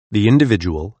The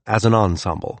individual as an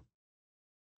ensemble.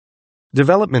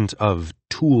 Development of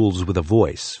tools with a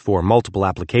voice for multiple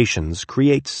applications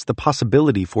creates the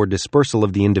possibility for dispersal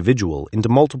of the individual into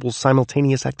multiple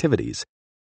simultaneous activities.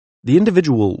 The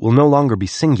individual will no longer be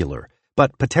singular,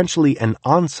 but potentially an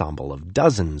ensemble of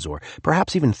dozens or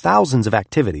perhaps even thousands of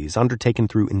activities undertaken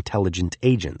through intelligent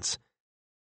agents.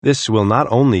 This will not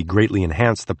only greatly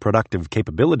enhance the productive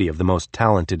capability of the most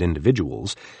talented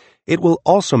individuals, it will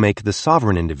also make the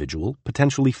sovereign individual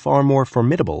potentially far more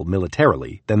formidable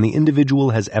militarily than the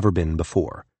individual has ever been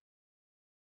before.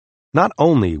 Not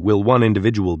only will one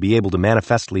individual be able to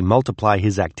manifestly multiply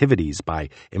his activities by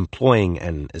employing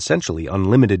an essentially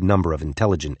unlimited number of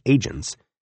intelligent agents,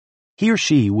 he or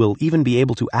she will even be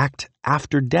able to act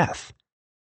after death.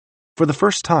 For the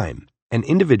first time, an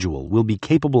individual will be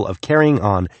capable of carrying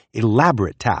on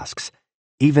elaborate tasks,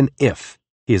 even if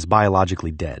he is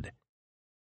biologically dead.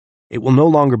 It will no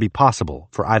longer be possible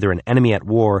for either an enemy at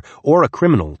war or a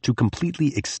criminal to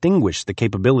completely extinguish the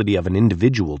capability of an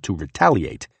individual to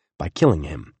retaliate by killing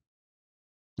him.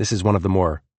 This is one of the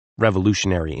more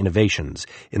revolutionary innovations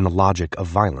in the logic of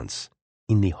violence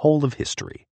in the whole of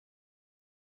history.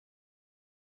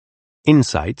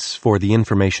 Insights for the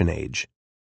Information Age.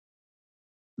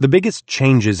 The biggest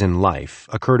changes in life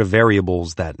occur to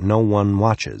variables that no one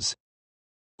watches.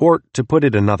 Or, to put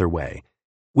it another way,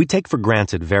 we take for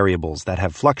granted variables that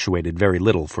have fluctuated very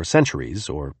little for centuries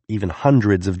or even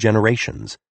hundreds of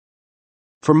generations.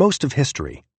 For most of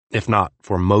history, if not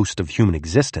for most of human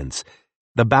existence,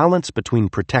 the balance between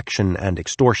protection and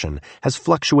extortion has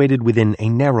fluctuated within a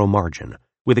narrow margin,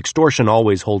 with extortion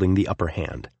always holding the upper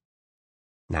hand.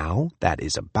 Now that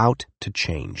is about to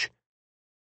change.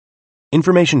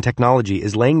 Information technology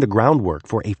is laying the groundwork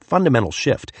for a fundamental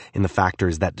shift in the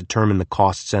factors that determine the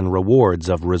costs and rewards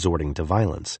of resorting to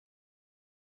violence.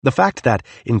 The fact that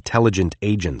intelligent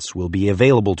agents will be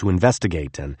available to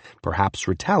investigate and perhaps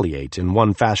retaliate in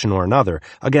one fashion or another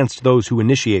against those who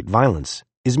initiate violence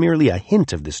is merely a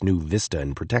hint of this new vista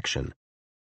in protection.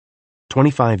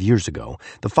 25 years ago,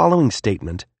 the following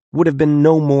statement would have been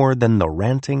no more than the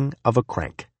ranting of a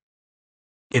crank.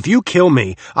 "If you kill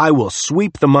me, I will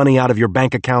sweep the money out of your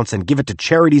bank accounts and give it to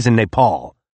charities in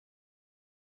Nepal."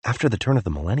 After the turn of the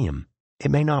millennium,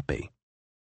 it may not be.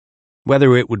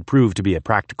 Whether it would prove to be a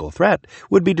practical threat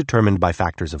would be determined by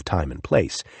factors of time and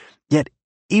place. Yet,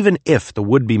 even if the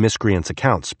would-be miscreants'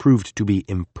 accounts proved to be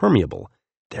impermeable,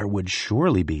 there would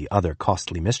surely be other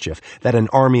costly mischief that an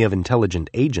army of intelligent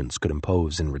agents could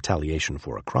impose in retaliation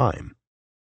for a crime.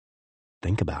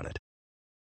 Think about it.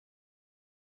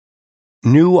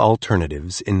 New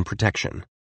alternatives in protection.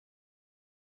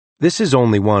 This is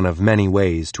only one of many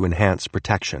ways to enhance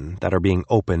protection that are being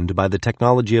opened by the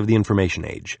technology of the information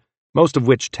age, most of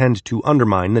which tend to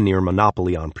undermine the near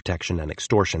monopoly on protection and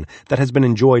extortion that has been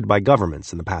enjoyed by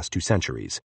governments in the past 2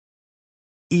 centuries.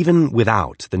 Even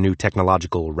without the new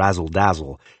technological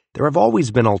razzle-dazzle, there have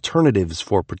always been alternatives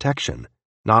for protection,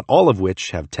 not all of which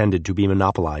have tended to be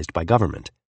monopolized by government.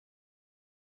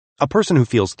 A person who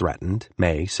feels threatened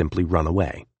may simply run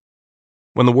away.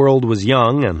 When the world was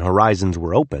young and horizons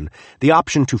were open, the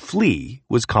option to flee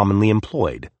was commonly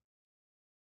employed.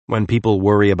 When people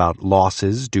worry about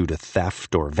losses due to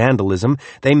theft or vandalism,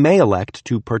 they may elect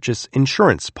to purchase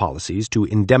insurance policies to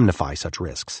indemnify such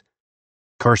risks.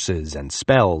 Curses and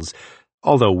spells,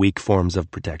 although weak forms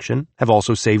of protection, have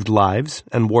also saved lives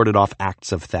and warded off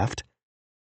acts of theft.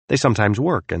 They sometimes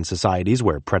work in societies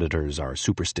where predators are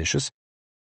superstitious.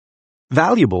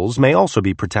 Valuables may also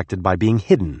be protected by being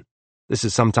hidden. This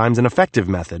is sometimes an effective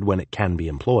method when it can be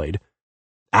employed.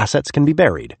 Assets can be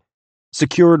buried,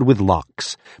 secured with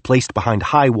locks, placed behind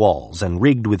high walls, and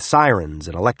rigged with sirens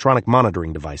and electronic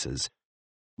monitoring devices.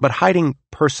 But hiding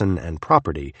person and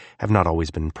property have not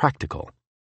always been practical.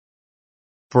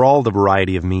 For all the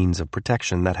variety of means of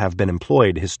protection that have been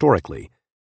employed historically,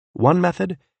 one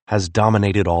method has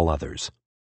dominated all others: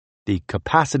 the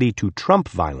capacity to trump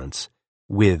violence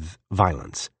with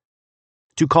violence.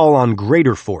 To call on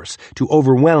greater force to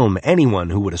overwhelm anyone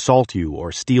who would assault you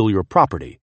or steal your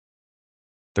property.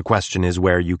 The question is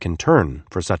where you can turn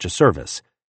for such a service,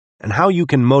 and how you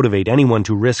can motivate anyone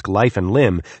to risk life and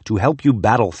limb to help you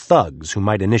battle thugs who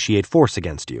might initiate force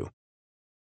against you.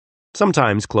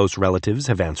 Sometimes close relatives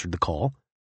have answered the call.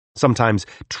 Sometimes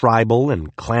tribal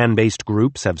and clan-based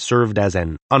groups have served as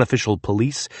an unofficial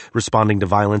police, responding to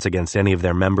violence against any of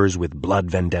their members with blood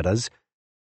vendettas.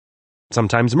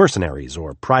 Sometimes mercenaries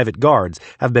or private guards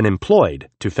have been employed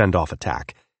to fend off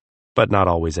attack, but not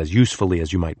always as usefully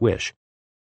as you might wish.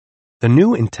 The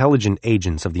new intelligent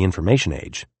agents of the information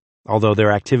age, although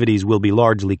their activities will be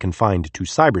largely confined to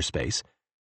cyberspace,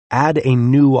 add a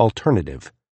new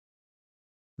alternative.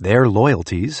 Their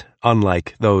loyalties,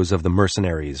 unlike those of the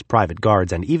mercenaries, private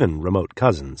guards, and even remote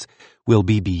cousins, will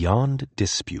be beyond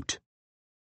dispute.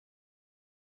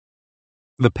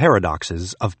 The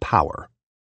paradoxes of power.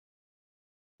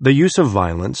 The use of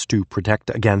violence to protect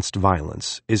against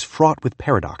violence is fraught with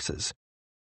paradoxes.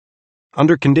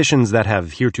 Under conditions that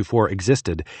have heretofore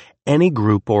existed, any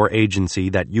group or agency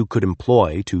that you could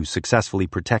employ to successfully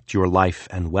protect your life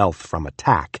and wealth from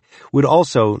attack would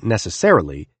also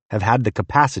necessarily have had the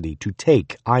capacity to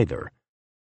take either.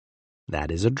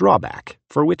 That is a drawback,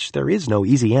 for which there is no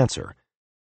easy answer.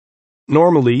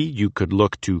 Normally, you could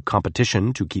look to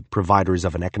competition to keep providers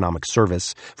of an economic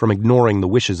service from ignoring the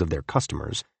wishes of their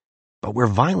customers. But where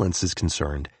violence is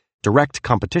concerned, direct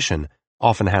competition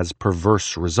often has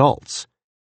perverse results.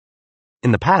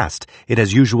 In the past, it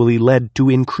has usually led to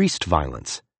increased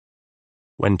violence.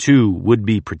 When two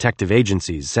would-be protective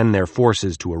agencies send their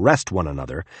forces to arrest one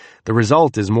another, the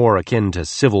result is more akin to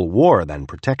civil war than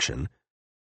protection.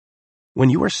 When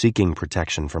you are seeking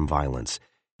protection from violence,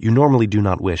 you normally do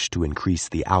not wish to increase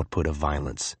the output of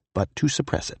violence, but to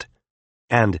suppress it.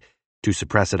 And to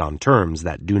suppress it on terms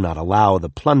that do not allow the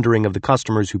plundering of the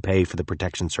customers who pay for the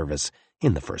protection service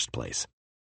in the first place.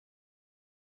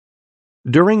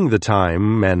 During the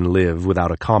time men live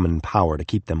without a common power to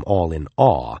keep them all in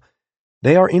awe,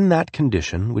 they are in that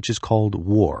condition which is called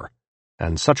war,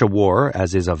 and such a war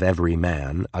as is of every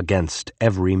man against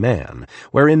every man,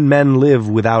 wherein men live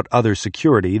without other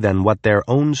security than what their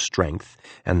own strength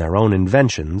and their own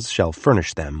inventions shall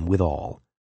furnish them withal.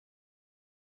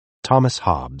 Thomas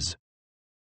Hobbes.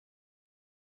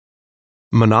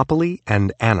 Monopoly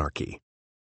and Anarchy.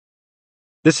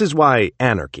 This is why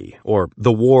anarchy, or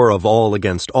the war of all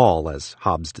against all, as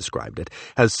Hobbes described it,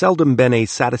 has seldom been a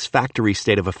satisfactory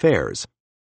state of affairs.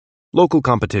 Local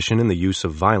competition in the use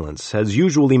of violence has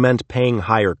usually meant paying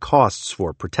higher costs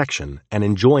for protection and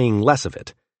enjoying less of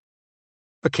it.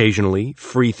 Occasionally,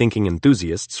 free-thinking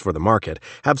enthusiasts for the market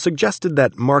have suggested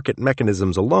that market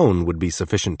mechanisms alone would be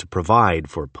sufficient to provide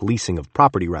for policing of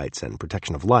property rights and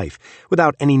protection of life,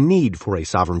 without any need for a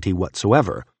sovereignty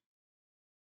whatsoever.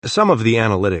 Some of the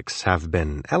analytics have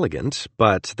been elegant,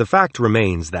 but the fact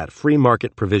remains that free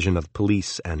market provision of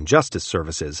police and justice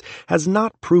services has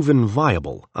not proven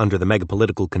viable under the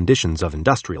megapolitical conditions of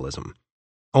industrialism.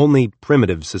 Only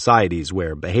primitive societies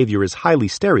where behavior is highly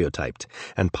stereotyped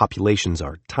and populations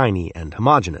are tiny and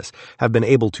homogeneous have been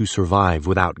able to survive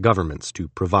without governments to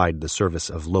provide the service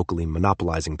of locally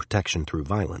monopolizing protection through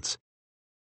violence.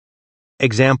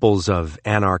 Examples of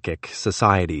anarchic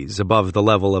societies above the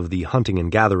level of the hunting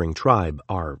and gathering tribe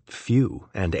are few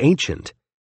and ancient.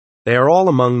 They are all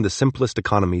among the simplest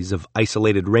economies of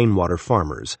isolated rainwater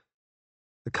farmers.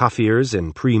 The Kafirs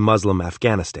in pre-Muslim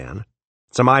Afghanistan,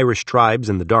 some Irish tribes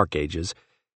in the Dark Ages,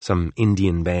 some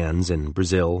Indian bands in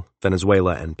Brazil,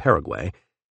 Venezuela, and Paraguay,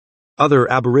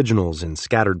 other aboriginals in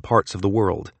scattered parts of the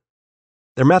world.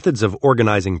 Their methods of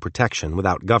organizing protection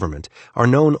without government are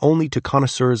known only to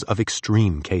connoisseurs of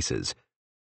extreme cases.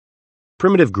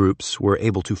 Primitive groups were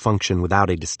able to function without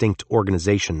a distinct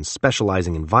organization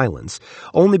specializing in violence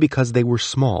only because they were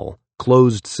small,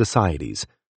 closed societies,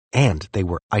 and they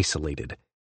were isolated.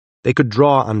 They could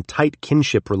draw on tight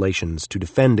kinship relations to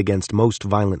defend against most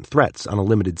violent threats on a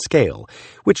limited scale,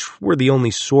 which were the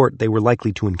only sort they were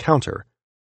likely to encounter.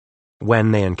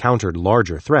 When they encountered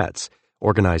larger threats,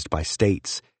 organized by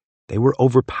states, they were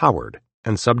overpowered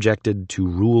and subjected to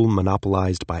rule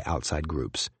monopolized by outside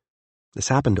groups. This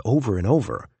happened over and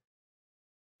over.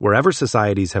 Wherever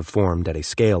societies have formed at a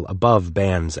scale above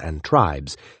bands and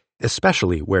tribes,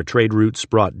 especially where trade routes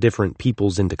brought different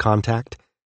peoples into contact,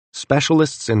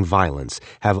 specialists in violence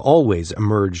have always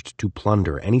emerged to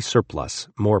plunder any surplus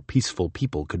more peaceful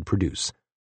people could produce.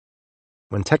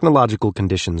 When technological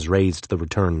conditions raised the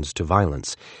returns to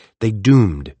violence, they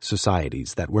doomed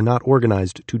societies that were not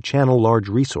organized to channel large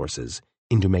resources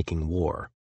into making war.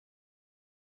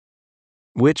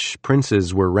 Which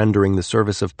princes were rendering the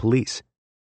service of police?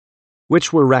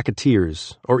 Which were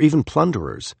racketeers or even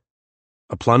plunderers?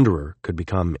 A plunderer could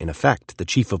become, in effect, the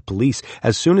chief of police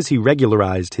as soon as he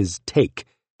regularized his take,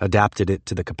 adapted it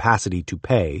to the capacity to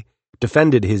pay,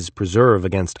 defended his preserve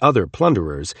against other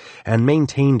plunderers, and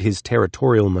maintained his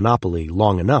territorial monopoly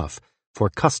long enough for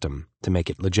custom to make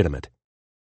it legitimate.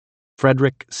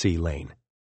 Frederick C. Lane.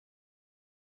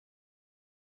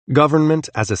 Government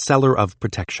as a seller of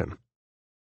protection.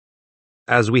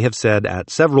 As we have said at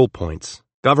several points,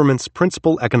 government's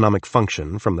principal economic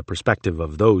function from the perspective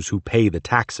of those who pay the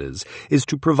taxes is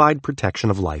to provide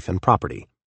protection of life and property.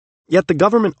 Yet the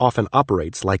government often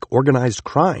operates like organized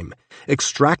crime,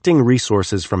 extracting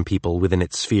resources from people within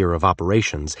its sphere of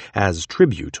operations as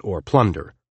tribute or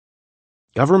plunder.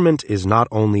 Government is not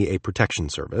only a protection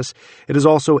service, it is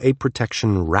also a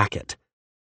protection racket.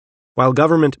 While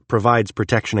government provides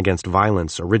protection against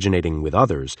violence originating with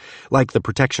others, like the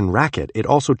protection racket, it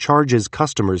also charges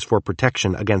customers for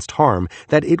protection against harm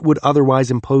that it would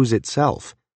otherwise impose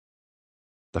itself.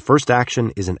 The first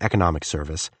action is an economic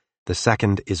service, the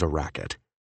second is a racket.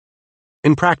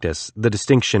 In practice, the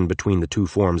distinction between the two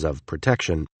forms of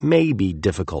protection may be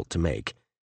difficult to make.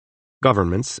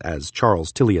 Governments, as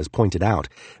Charles Tilly has pointed out,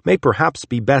 may perhaps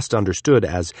be best understood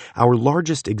as our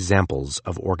largest examples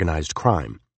of organized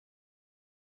crime.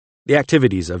 The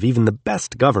activities of even the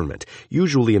best government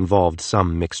usually involved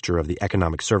some mixture of the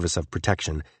economic service of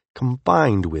protection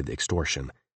combined with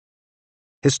extortion.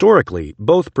 Historically,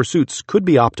 both pursuits could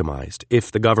be optimized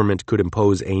if the government could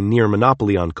impose a near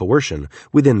monopoly on coercion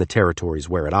within the territories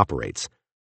where it operates.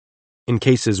 In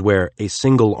cases where a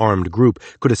single armed group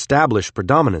could establish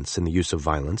predominance in the use of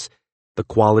violence, the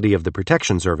quality of the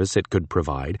protection service it could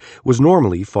provide was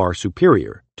normally far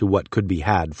superior to what could be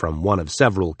had from one of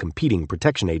several competing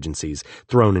protection agencies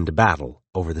thrown into battle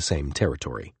over the same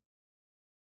territory.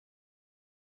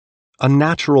 A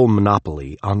natural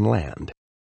monopoly on land.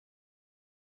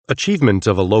 Achievement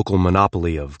of a local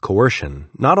monopoly of coercion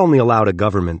not only allowed a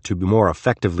government to more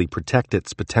effectively protect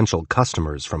its potential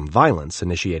customers from violence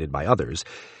initiated by others,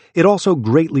 it also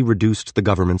greatly reduced the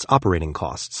government's operating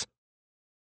costs.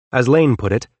 As Lane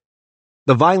put it,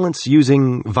 the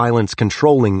violence-using,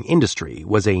 violence-controlling industry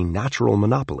was a natural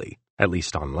monopoly, at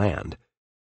least on land.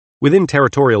 Within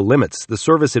territorial limits, the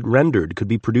service it rendered could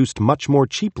be produced much more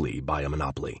cheaply by a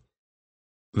monopoly.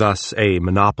 Thus, a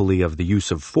monopoly of the use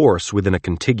of force within a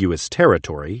contiguous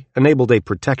territory enabled a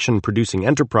protection-producing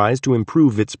enterprise to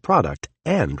improve its product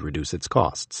and reduce its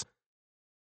costs.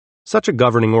 Such a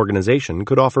governing organization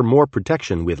could offer more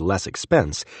protection with less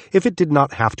expense if it did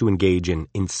not have to engage in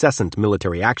incessant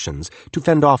military actions to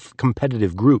fend off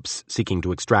competitive groups seeking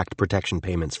to extract protection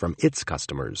payments from its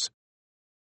customers.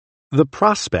 The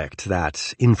prospect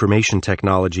that information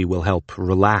technology will help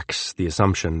relax the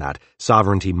assumption that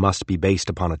sovereignty must be based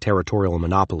upon a territorial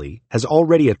monopoly has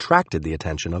already attracted the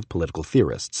attention of political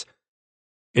theorists.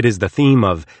 It is the theme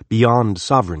of Beyond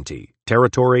Sovereignty,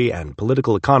 Territory and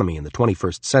Political Economy in the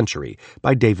 21st Century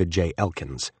by David J.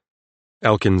 Elkins.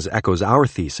 Elkins echoes our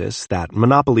thesis that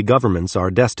monopoly governments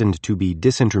are destined to be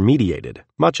disintermediated,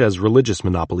 much as religious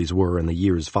monopolies were in the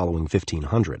years following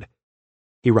 1500.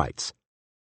 He writes,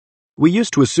 "We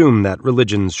used to assume that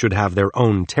religions should have their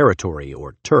own territory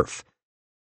or turf.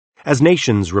 As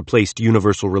nations replaced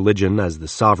universal religion as the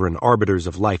sovereign arbiters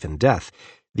of life and death,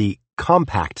 the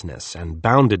compactness and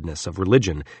boundedness of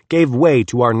religion gave way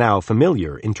to our now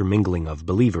familiar intermingling of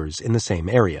believers in the same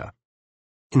area.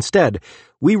 Instead,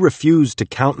 we refuse to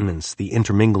countenance the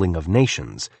intermingling of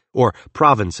nations, or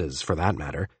provinces for that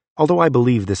matter, although I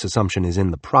believe this assumption is in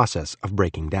the process of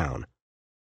breaking down."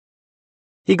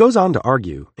 He goes on to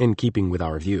argue, in keeping with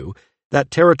our view, that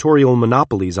territorial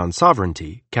monopolies on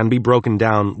sovereignty can be broken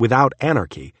down without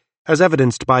anarchy, as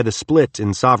evidenced by the split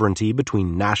in sovereignty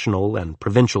between national and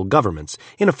provincial governments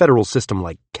in a federal system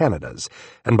like Canada's,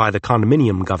 and by the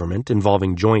condominium government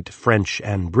involving joint French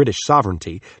and British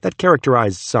sovereignty that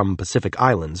characterized some Pacific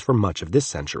islands for much of this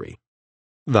century.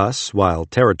 Thus, while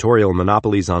territorial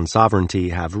monopolies on sovereignty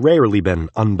have rarely been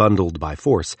unbundled by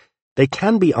force, they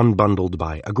can be unbundled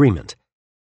by agreement.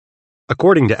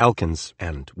 According to Elkins,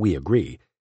 and we agree,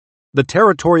 the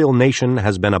territorial nation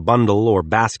has been a bundle or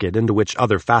basket into which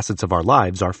other facets of our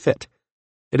lives are fit.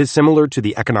 It is similar to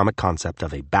the economic concept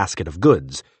of a basket of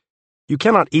goods. You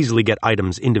cannot easily get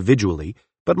items individually,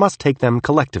 but must take them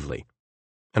collectively.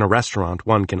 In a restaurant,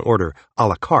 one can order à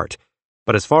la carte,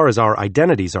 but as far as our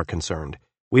identities are concerned,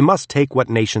 we must take what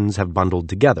nations have bundled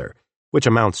together, which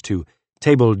amounts to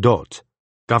table d'hôte.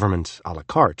 Government à la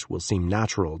carte will seem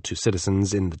natural to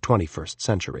citizens in the 21st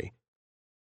century.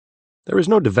 There is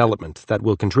no development that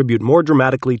will contribute more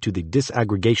dramatically to the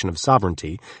disaggregation of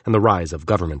sovereignty and the rise of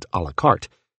government à la carte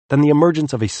than the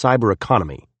emergence of a cyber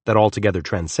economy that altogether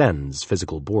transcends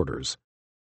physical borders.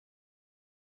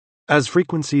 As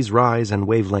frequencies rise and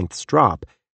wavelengths drop,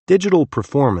 digital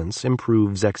performance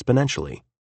improves exponentially.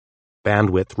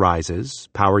 Bandwidth rises,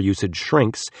 power usage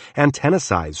shrinks, antenna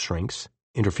size shrinks,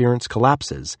 interference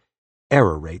collapses,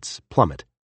 error rates plummet.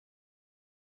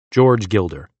 George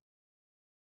Gilder.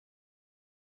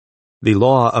 The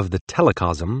law of the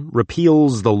telecosm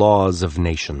repeals the laws of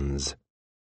nations.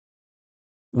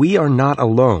 We are not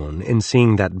alone in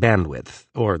seeing that bandwidth,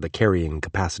 or the carrying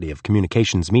capacity of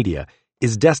communications media,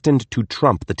 is destined to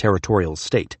trump the territorial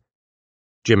state.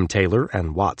 Jim Taylor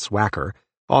and Watts Wacker,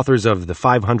 authors of The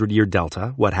 500-Year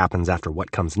Delta, What Happens After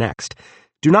What Comes Next,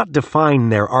 do not define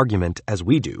their argument as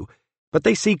we do, but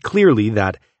they see clearly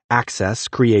that access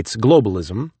creates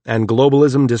globalism, and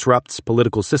globalism disrupts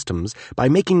political systems by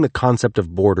making the concept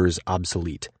of borders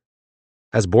obsolete.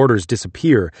 As borders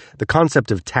disappear, the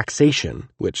concept of taxation,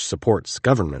 which supports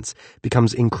governments,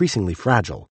 becomes increasingly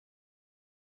fragile.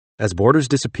 As borders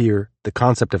disappear, the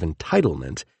concept of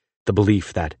entitlement, the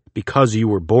belief that because you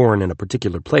were born in a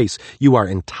particular place, you are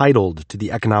entitled to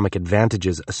the economic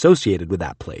advantages associated with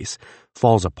that place,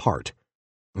 falls apart.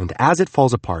 And as it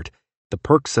falls apart, the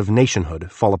perks of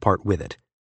nationhood fall apart with it.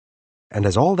 And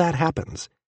as all that happens,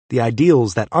 the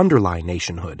ideals that underlie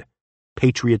nationhood,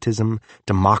 patriotism,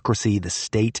 democracy, the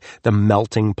state, the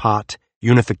melting pot,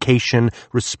 unification,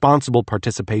 responsible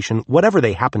participation, whatever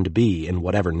they happen to be in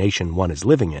whatever nation one is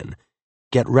living in,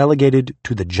 get relegated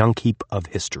to the junk heap of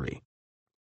history.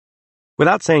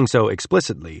 Without saying so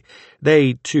explicitly,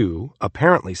 they, too,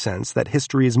 apparently sense that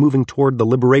history is moving toward the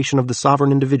liberation of the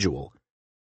sovereign individual.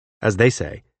 As they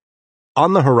say,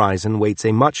 on the horizon waits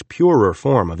a much purer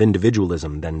form of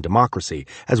individualism than democracy,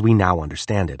 as we now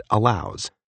understand it,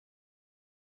 allows.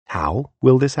 How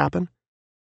will this happen?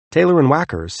 Taylor and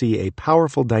Wacker see a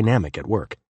powerful dynamic at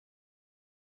work.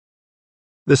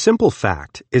 The simple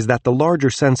fact is that the larger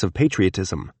sense of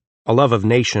patriotism, a love of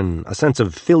nation, a sense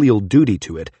of filial duty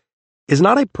to it, is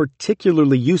not a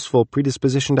particularly useful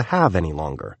predisposition to have any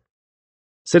longer.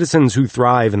 Citizens who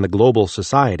thrive in the global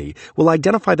society will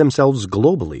identify themselves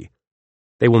globally.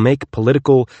 They will make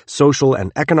political, social,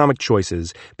 and economic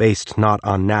choices based not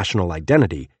on national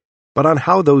identity, but on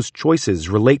how those choices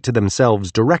relate to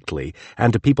themselves directly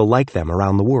and to people like them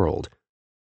around the world.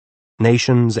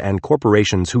 Nations and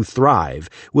corporations who thrive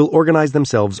will organize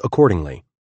themselves accordingly.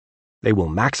 They will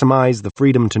maximize the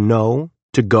freedom to know,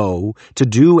 to go, to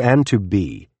do, and to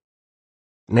be.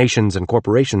 Nations and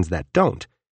corporations that don't,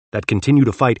 that continue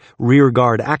to fight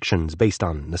rearguard actions based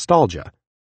on nostalgia,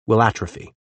 will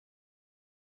atrophy.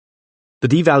 The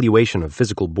devaluation of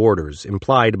physical borders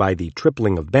implied by the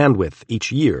tripling of bandwidth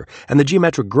each year and the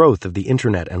geometric growth of the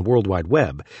Internet and World Wide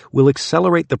Web will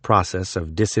accelerate the process of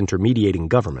disintermediating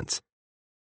governments.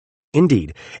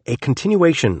 Indeed, a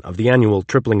continuation of the annual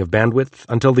tripling of bandwidth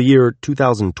until the year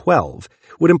 2012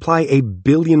 would imply a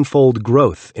billion-fold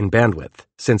growth in bandwidth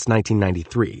since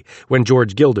 1993, when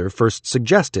George Gilder first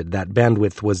suggested that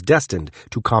bandwidth was destined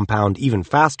to compound even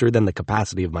faster than the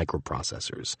capacity of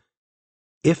microprocessors.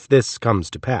 If this comes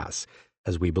to pass,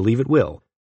 as we believe it will,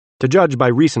 to judge by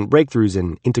recent breakthroughs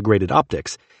in integrated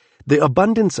optics, the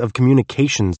abundance of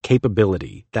communications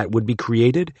capability that would be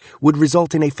created would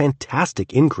result in a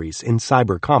fantastic increase in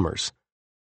cyber commerce.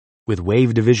 With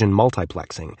wave division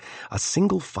multiplexing, a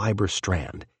single fiber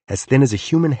strand, as thin as a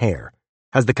human hair,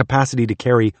 has the capacity to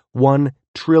carry 1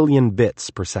 trillion bits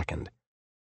per second.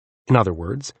 In other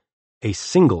words, a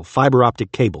single fiber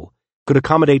optic cable could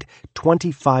accommodate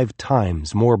 25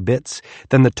 times more bits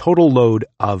than the total load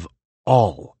of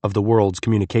all of the world's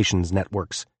communications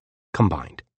networks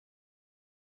combined.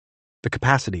 The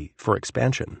capacity for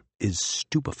expansion is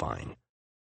stupefying.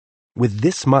 With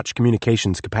this much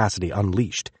communications capacity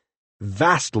unleashed,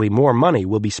 vastly more money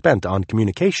will be spent on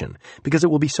communication because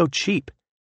it will be so cheap.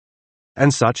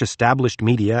 And such established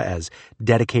media as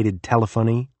dedicated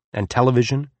telephony and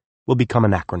television will become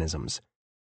anachronisms.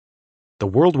 The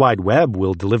World Wide Web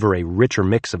will deliver a richer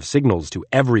mix of signals to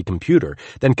every computer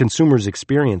than consumers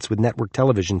experience with network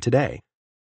television today.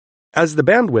 As the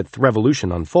bandwidth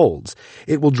revolution unfolds,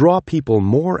 it will draw people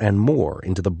more and more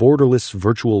into the borderless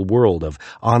virtual world of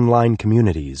online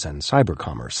communities and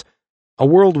cybercommerce, a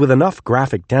world with enough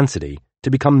graphic density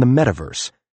to become the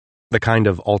metaverse, the kind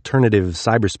of alternative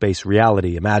cyberspace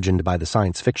reality imagined by the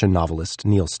science fiction novelist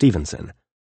Neal Stephenson.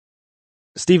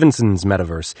 Stevenson's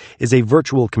metaverse is a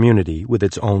virtual community with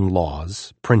its own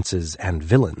laws, princes, and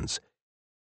villains.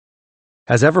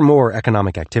 As ever more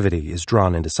economic activity is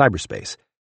drawn into cyberspace,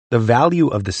 the value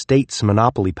of the state's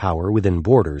monopoly power within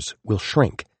borders will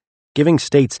shrink, giving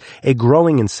states a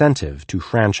growing incentive to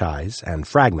franchise and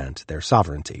fragment their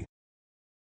sovereignty.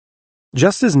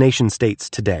 Just as nation-states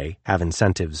today have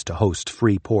incentives to host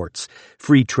free ports,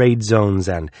 free trade zones,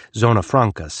 and zona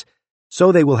francas,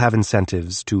 so they will have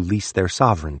incentives to lease their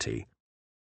sovereignty.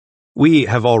 We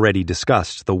have already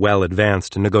discussed the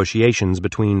well-advanced negotiations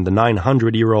between the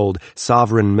 900-year-old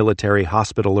Sovereign Military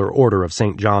Hospitaller Order of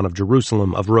St. John of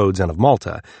Jerusalem, of Rhodes, and of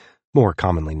Malta, more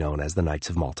commonly known as the Knights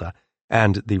of Malta,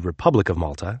 and the Republic of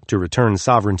Malta to return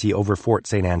sovereignty over Fort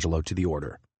St. Angelo to the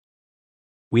order.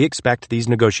 We expect these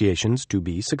negotiations to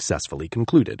be successfully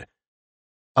concluded.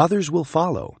 Others will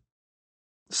follow.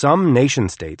 Some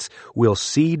nation-states will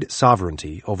cede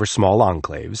sovereignty over small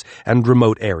enclaves and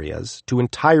remote areas to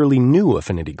entirely new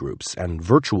affinity groups and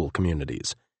virtual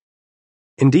communities.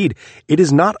 Indeed, it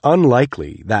is not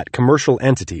unlikely that commercial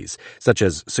entities, such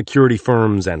as security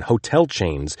firms and hotel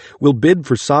chains, will bid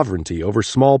for sovereignty over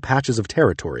small patches of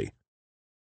territory.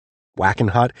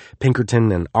 Wackenhut,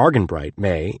 Pinkerton, and Argenbright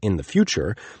may, in the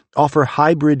future, offer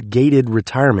hybrid gated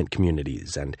retirement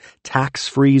communities and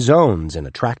tax-free zones in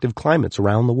attractive climates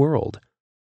around the world.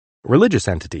 Religious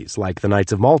entities like the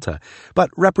Knights of Malta,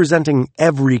 but representing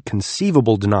every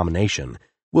conceivable denomination,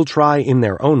 will try in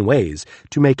their own ways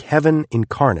to make heaven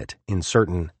incarnate in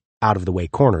certain out-of-the-way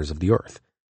corners of the earth.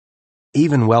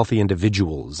 Even wealthy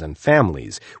individuals and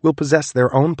families will possess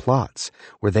their own plots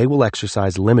where they will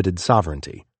exercise limited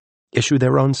sovereignty, issue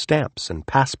their own stamps and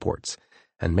passports,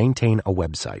 and maintain a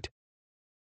website.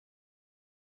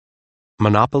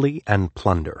 Monopoly and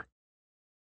plunder.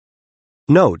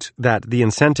 Note that the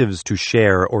incentives to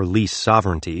share or lease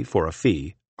sovereignty for a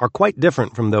fee are quite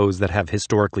different from those that have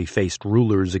historically faced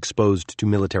rulers exposed to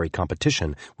military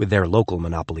competition with their local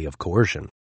monopoly of coercion.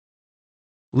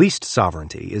 Leased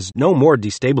sovereignty is no more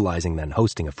destabilizing than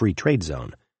hosting a free trade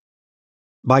zone.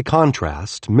 By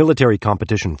contrast, military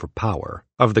competition for power,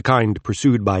 of the kind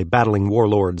pursued by battling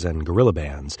warlords and guerrilla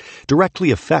bands, directly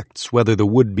affects whether the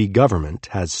would-be government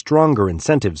has stronger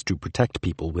incentives to protect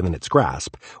people within its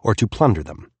grasp or to plunder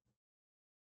them.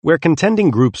 Where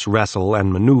contending groups wrestle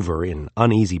and maneuver in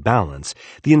uneasy balance,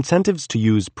 the incentives to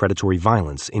use predatory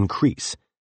violence increase.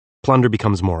 Plunder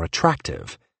becomes more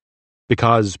attractive.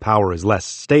 Because power is less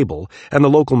stable and the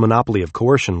local monopoly of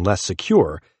coercion less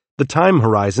secure, the time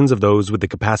horizons of those with the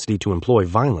capacity to employ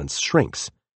violence shrinks.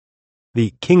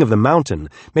 The king of the mountain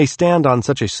may stand on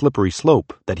such a slippery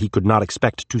slope that he could not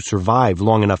expect to survive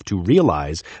long enough to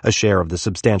realize a share of the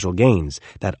substantial gains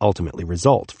that ultimately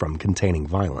result from containing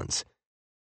violence.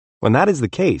 When that is the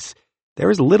case,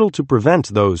 there is little to prevent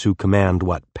those who command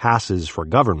what passes for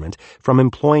government from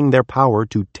employing their power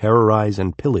to terrorize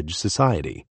and pillage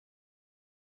society.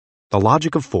 The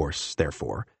logic of force,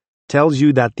 therefore, tells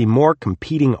you that the more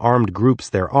competing armed groups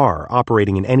there are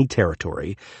operating in any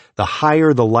territory, the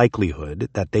higher the likelihood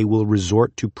that they will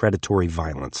resort to predatory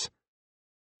violence.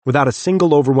 Without a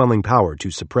single overwhelming power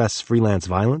to suppress freelance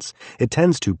violence, it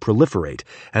tends to proliferate,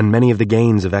 and many of the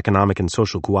gains of economic and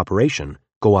social cooperation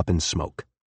go up in smoke.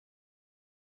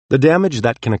 The damage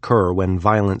that can occur when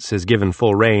violence is given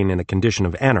full rein in a condition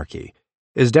of anarchy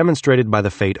is demonstrated by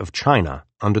the fate of China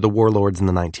under the warlords in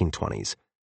the 1920s.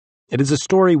 It is a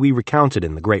story we recounted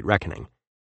in The Great Reckoning.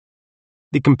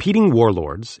 The competing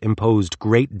warlords imposed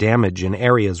great damage in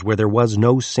areas where there was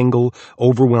no single,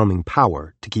 overwhelming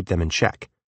power to keep them in check.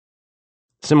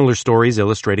 Similar stories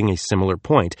illustrating a similar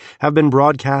point have been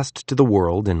broadcast to the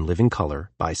world in living color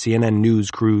by CNN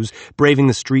news crews braving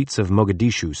the streets of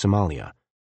Mogadishu, Somalia.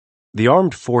 The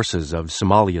armed forces of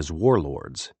Somalia's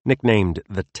warlords, nicknamed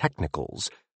the Technicals,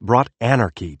 brought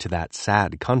anarchy to that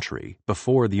sad country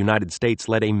before the United States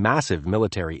led a massive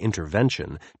military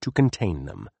intervention to contain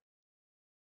them.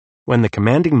 When the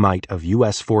commanding might of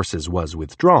U.S. forces was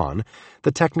withdrawn,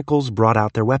 the Technicals brought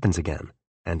out their weapons again,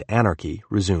 and anarchy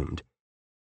resumed.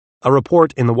 A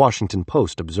report in the Washington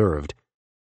Post observed,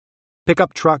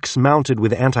 "Pickup trucks mounted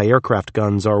with anti-aircraft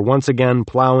guns are once again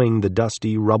plowing the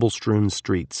dusty, rubble-strewn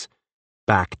streets.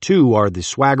 Back, too, are the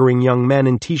swaggering young men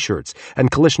in T-shirts and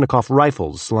Kalashnikov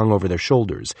rifles slung over their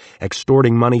shoulders,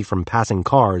 extorting money from passing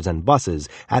cars and buses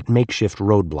at makeshift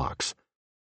roadblocks.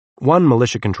 One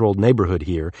militia-controlled neighborhood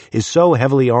here is so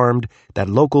heavily armed that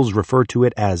locals refer to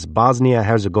it as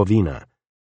Bosnia-Herzegovina.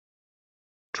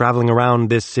 Traveling around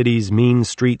this city's mean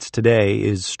streets today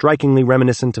is strikingly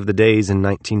reminiscent of the days in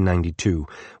 1992,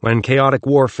 when chaotic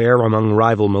warfare among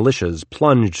rival militias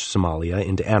plunged Somalia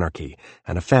into anarchy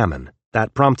and a famine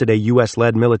that prompted a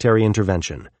U.S.-led military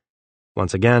intervention.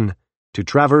 Once again, to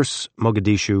traverse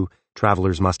Mogadishu,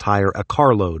 travelers must hire a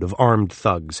carload of armed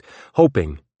thugs,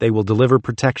 hoping they will deliver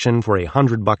protection for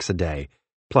 $100 a day,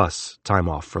 plus time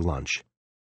off for lunch."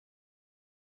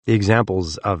 The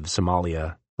examples of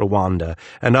Somalia, Rwanda,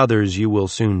 and others you will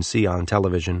soon see on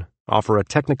television offer a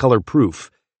technicolor proof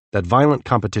that violent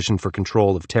competition for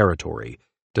control of territory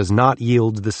does not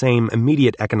yield the same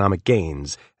immediate economic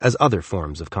gains as other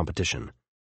forms of competition.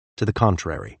 To the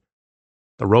contrary,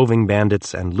 the roving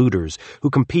bandits and looters who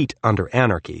compete under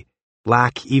anarchy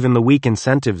lack even the weak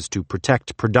incentives to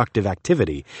protect productive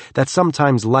activity that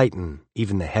sometimes lighten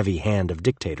even the heavy hand of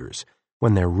dictators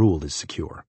when their rule is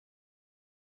secure.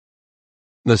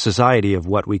 The society of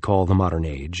what we call the modern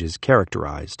age is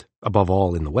characterized, above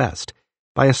all in the West,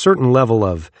 by a certain level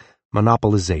of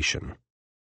monopolization.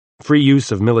 Free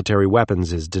use of military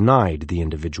weapons is denied the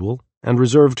individual and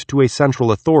reserved to a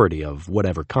central authority of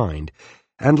whatever kind,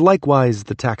 and likewise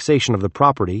the taxation of the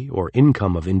property or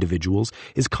income of individuals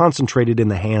is concentrated in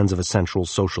the hands of a central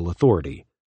social authority.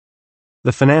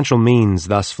 The financial means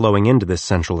thus flowing into this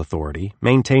central authority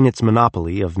maintain its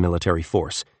monopoly of military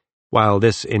force, while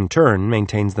this in turn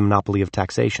maintains the monopoly of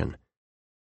taxation.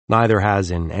 Neither has,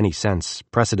 in any sense,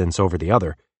 precedence over the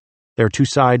other. They are two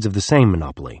sides of the same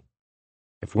monopoly.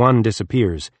 If one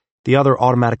disappears, the other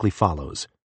automatically follows.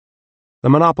 The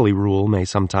monopoly rule may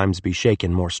sometimes be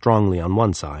shaken more strongly on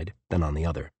one side than on the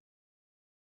other.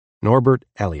 Norbert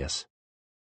Elias.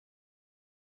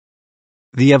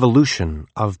 The Evolution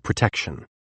of Protection.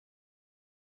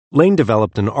 Lane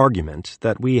developed an argument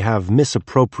that we have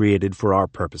misappropriated for our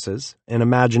purposes in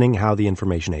imagining how the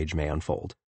information age may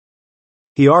unfold.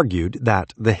 He argued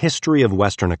that the history of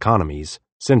Western economies,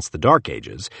 since the Dark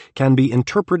Ages, can be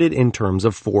interpreted in terms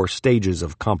of 4 stages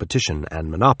of competition and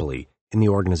monopoly in the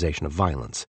organization of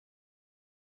violence.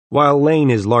 While Lane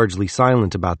is largely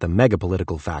silent about the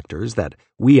megapolitical factors that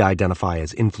we identify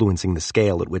as influencing the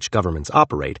scale at which governments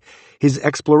operate, his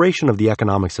exploration of the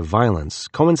economics of violence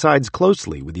coincides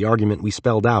closely with the argument we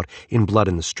spelled out in Blood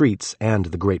in the Streets and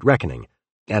The Great Reckoning,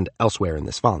 and elsewhere in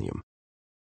this volume.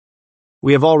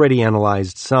 We have already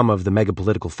analyzed some of the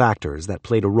megapolitical factors that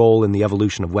played a role in the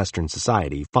evolution of Western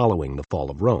society following the fall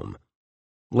of Rome.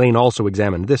 Lane also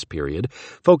examined this period,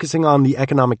 focusing on the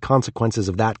economic consequences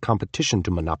of that competition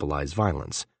to monopolize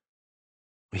violence.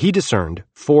 He discerned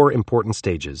 4 important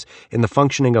stages in the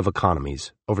functioning of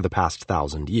economies over the past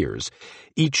 1,000 years,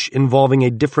 each involving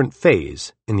a different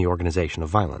phase in the organization of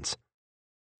violence.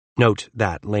 Note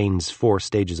that Lane's 4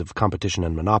 stages of competition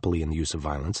and monopoly in the use of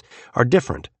violence are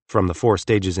different from the 4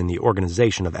 stages in the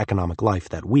organization of economic life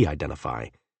that we identify,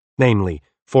 namely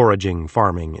foraging,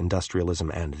 farming, industrialism,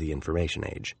 and the information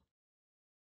age.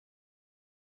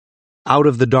 Out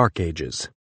of the Dark Ages.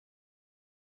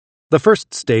 The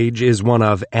first stage is one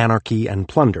of anarchy and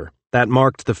plunder that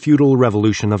marked the feudal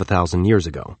revolution of 1,000 years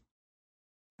ago.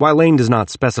 While Lane does not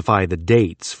specify the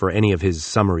dates for any of his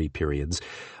summary periods,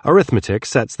 arithmetic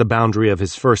sets the boundary of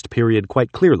his first period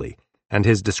quite clearly, and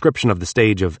his description of the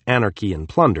stage of anarchy and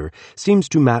plunder seems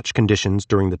to match conditions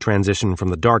during the transition from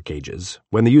the Dark Ages,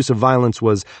 when the use of violence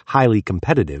was highly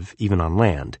competitive even on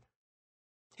land.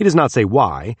 He does not say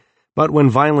why, but when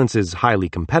violence is highly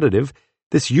competitive,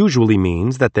 this usually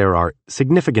means that there are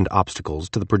significant obstacles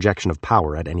to the projection of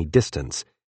power at any distance.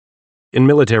 In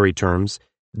military terms,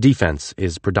 defense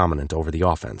is predominant over the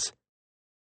offense.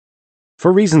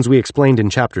 For reasons we explained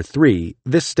in Chapter 3,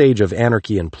 this stage of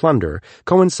anarchy and plunder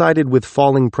coincided with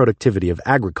falling productivity of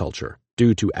agriculture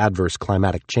due to adverse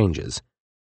climatic changes.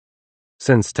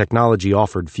 Since technology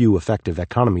offered few effective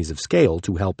economies of scale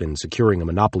to help in securing a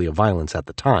monopoly of violence at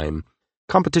the time,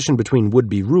 competition between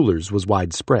would-be rulers was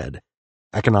widespread.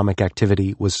 Economic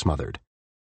activity was smothered.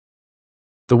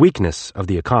 The weakness of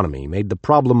the economy made the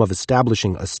problem of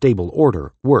establishing a stable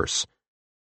order worse.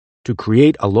 To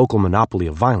create a local monopoly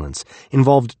of violence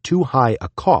involved too high a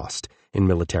cost in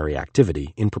military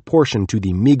activity in proportion to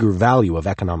the meager value of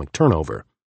economic turnover.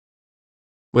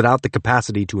 Without the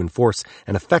capacity to enforce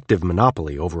an effective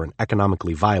monopoly over an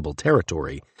economically viable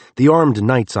territory, the armed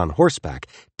knights on horseback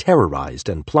terrorized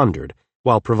and plundered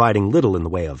while providing little in the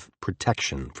way of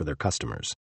protection for their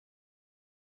customers.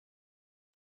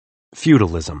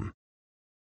 Feudalism.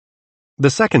 The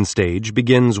second stage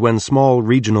begins when small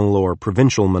regional or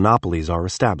provincial monopolies are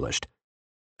established.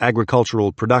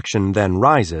 Agricultural production then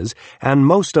rises, and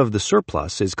most of the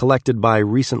surplus is collected by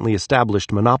recently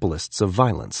established monopolists of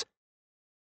violence.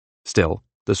 Still,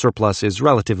 the surplus is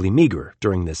relatively meager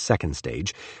during this second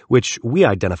stage, which we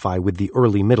identify with the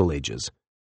early Middle Ages.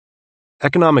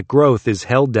 Economic growth is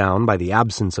held down by the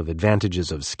absence of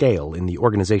advantages of scale in the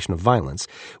organization of violence,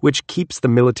 which keeps the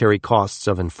military costs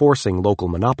of enforcing local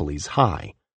monopolies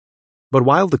high. But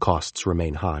while the costs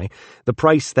remain high, the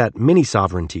price that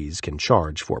mini-sovereignties can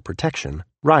charge for protection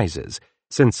rises,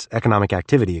 since economic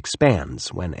activity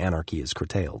expands when anarchy is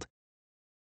curtailed.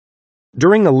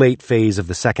 During the late phase of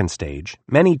the second stage,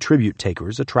 many tribute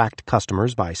takers attract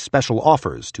customers by special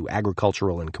offers to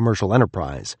agricultural and commercial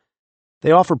enterprise.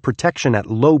 They offer protection at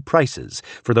low prices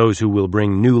for those who will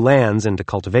bring new lands into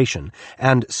cultivation,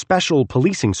 and special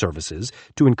policing services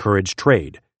to encourage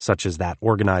trade, such as that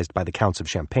organized by the Counts of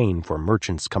Champagne for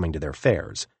merchants coming to their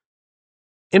fairs.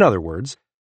 In other words,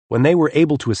 when they were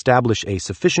able to establish a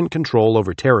sufficient control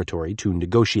over territory to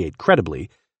negotiate credibly,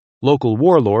 local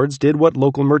warlords did what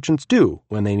local merchants do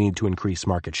when they need to increase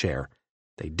market share.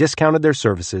 They discounted their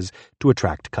services to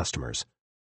attract customers.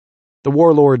 The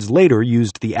warlords later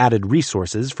used the added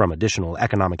resources from additional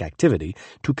economic activity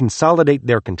to consolidate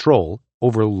their control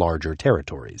over larger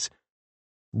territories.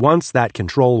 Once that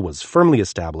control was firmly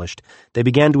established, they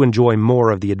began to enjoy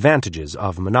more of the advantages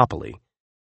of monopoly.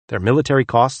 Their military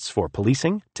costs for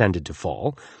policing tended to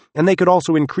fall, and they could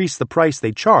also increase the price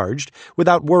they charged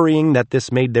without worrying that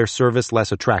this made their service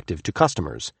less attractive to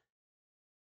customers.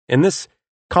 In this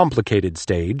complicated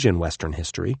stage in Western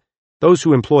history, those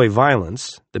who employ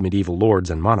violence, the medieval lords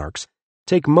and monarchs,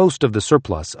 take most of the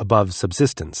surplus above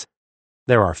subsistence.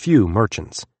 There are few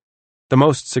merchants. The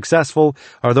most successful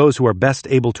are those who are best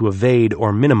able to evade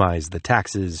or minimize the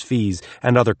taxes, fees,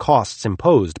 and other costs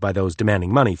imposed by those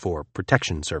demanding money for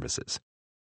protection services.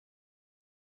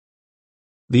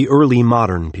 The early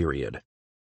modern period.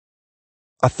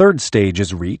 A third stage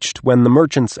is reached when the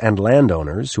merchants and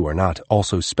landowners, who are not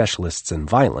also specialists in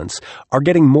violence, are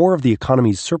getting more of the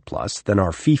economy's surplus than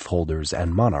are fief holders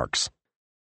and monarchs.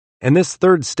 In this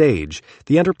third stage,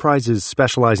 the enterprises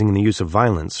specializing in the use of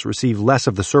violence receive less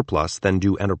of the surplus than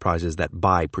do enterprises that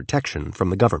buy protection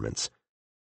from the governments.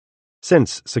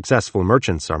 Since successful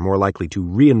merchants are more likely to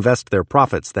reinvest their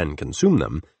profits than consume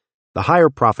them, the higher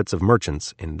profits of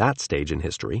merchants in that stage in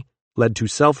history led to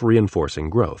self-reinforcing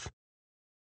growth.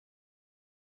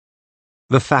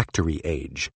 The Factory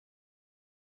Age.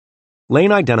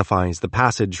 Lane identifies the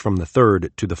passage from the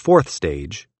third to the fourth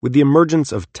stage with the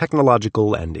emergence of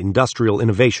technological and industrial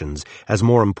innovations as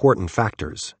more important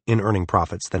factors in earning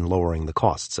profits than lowering the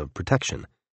costs of protection.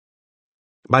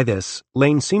 By this,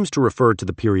 Lane seems to refer to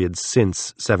the period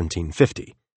since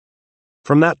 1750.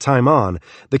 From that time on,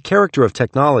 the character of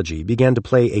technology began to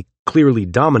play a clearly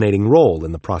dominating role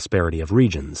in the prosperity of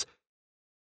regions.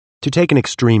 To take an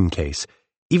extreme case,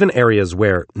 even areas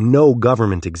where no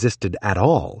government existed at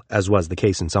all, as was the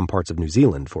case in some parts of New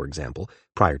Zealand, for example,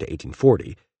 prior to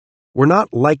 1840, were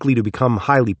not likely to become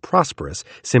highly prosperous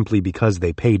simply because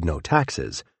they paid no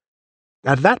taxes.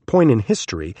 At that point in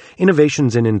history,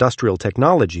 innovations in industrial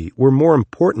technology were more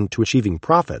important to achieving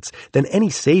profits than any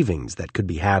savings that could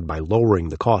be had by lowering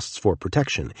the costs for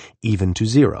protection, even to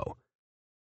zero.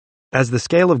 As the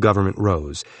scale of government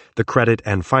rose, the credit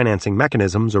and financing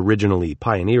mechanisms originally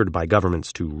pioneered by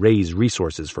governments to raise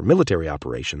resources for military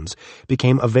operations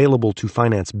became available to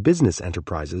finance business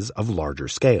enterprises of larger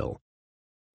scale.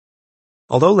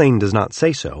 Although Lane does not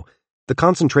say so, the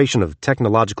concentration of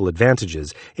technological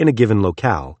advantages in a given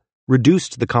locale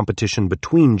reduced the competition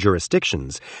between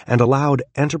jurisdictions and allowed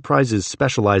enterprises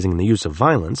specializing in the use of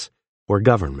violence, or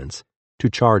governments, to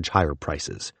charge higher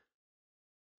prices.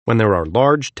 When there are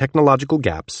large technological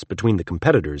gaps between the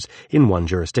competitors in one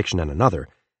jurisdiction and another,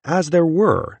 as there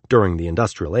were during the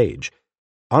industrial age,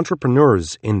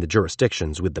 entrepreneurs in the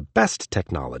jurisdictions with the best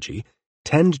technology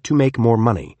tend to make more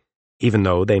money, even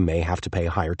though they may have to pay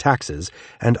higher taxes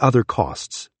and other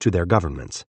costs to their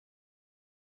governments.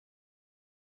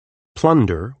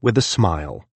 Plunder with a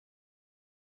smile.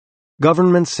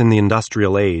 Governments in the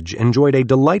industrial age enjoyed a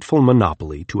delightful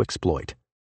monopoly to exploit.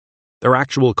 Their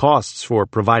actual costs for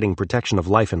providing protection of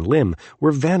life and limb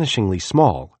were vanishingly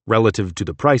small relative to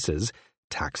the prices,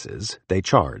 taxes, they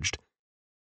charged.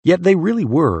 Yet they really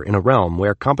were in a realm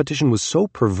where competition was so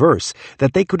perverse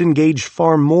that they could engage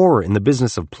far more in the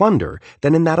business of plunder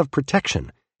than in that of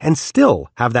protection, and still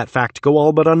have that fact go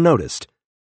all but unnoticed.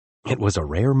 It was a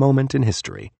rare moment in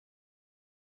history.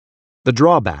 The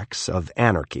drawbacks of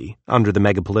anarchy under the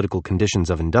megapolitical conditions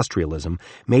of industrialism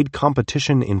made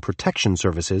competition in protection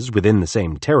services within the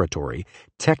same territory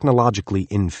technologically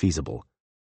infeasible.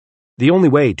 The only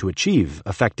way to achieve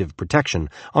effective protection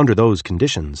under those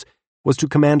conditions was to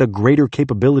command a greater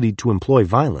capability to employ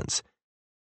violence.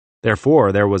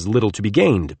 Therefore, there was little to be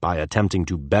gained by attempting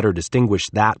to better distinguish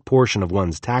that portion of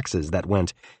one's taxes that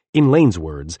went, in Lane's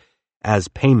words, as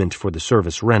payment for the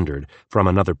service rendered from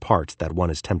another part that one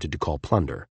is tempted to call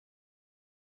plunder.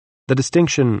 The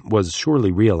distinction was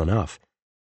surely real enough,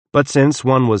 but since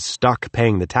one was stuck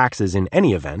paying the taxes in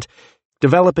any event,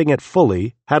 developing it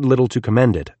fully had little to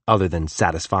commend it other than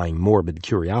satisfying morbid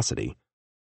curiosity.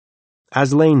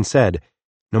 As Lane said,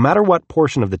 no matter what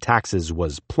portion of the taxes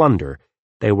was plunder,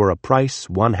 they were a price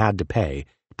one had to pay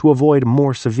to avoid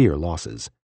more severe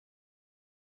losses.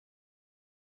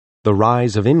 The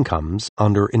rise of incomes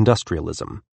under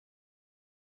industrialism.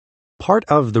 Part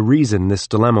of the reason this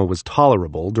dilemma was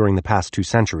tolerable during the past 2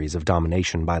 centuries of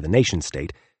domination by the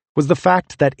nation-state was the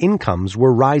fact that incomes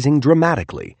were rising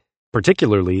dramatically,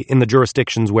 particularly in the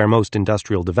jurisdictions where most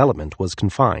industrial development was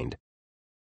confined.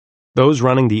 Those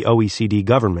running the OECD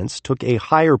governments took a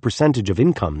higher percentage of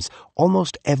incomes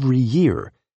almost every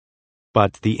year,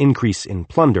 but the increase in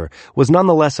plunder was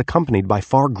nonetheless accompanied by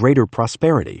far greater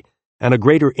prosperity, and a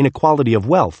greater inequality of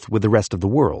wealth with the rest of the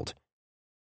world.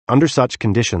 Under such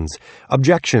conditions,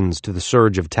 objections to the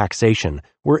surge of taxation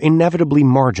were inevitably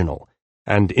marginal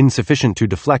and insufficient to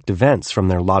deflect events from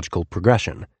their logical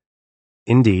progression.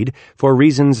 Indeed, for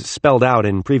reasons spelled out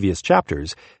in previous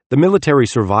chapters, the military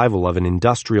survival of an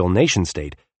industrial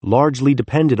nation-state largely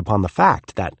depended upon the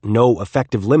fact that no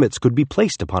effective limits could be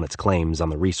placed upon its claims on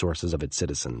the resources of its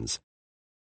citizens.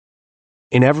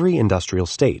 In every industrial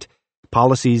state,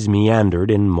 policies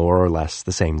meandered in more or less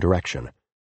the same direction.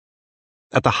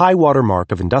 At the high water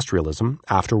mark of industrialism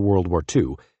after World War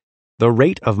II, the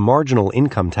rate of marginal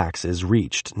income taxes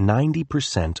reached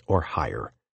 90% or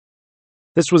higher.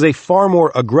 This was a far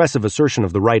more aggressive assertion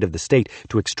of the right of the state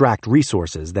to extract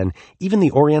resources than even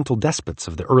the Oriental despots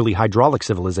of the early hydraulic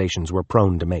civilizations were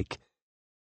prone to make.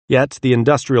 Yet the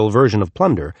industrial version of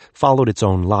plunder followed its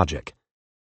own logic.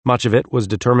 Much of it was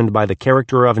determined by the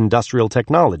character of industrial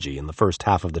technology in the first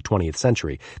half of the 20th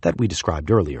century that we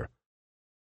described earlier.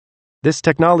 This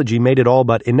technology made it all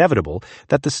but inevitable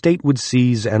that the state would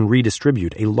seize and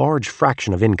redistribute a large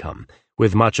fraction of income,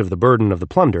 with much of the burden of the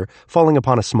plunder falling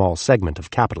upon a small segment of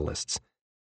capitalists.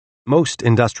 Most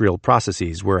industrial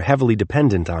processes were heavily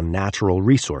dependent on natural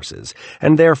resources,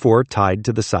 and therefore tied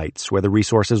to the sites where the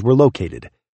resources were located.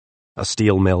 A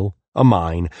steel mill, a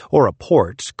mine, or a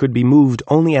port could be moved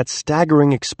only at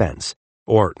staggering expense,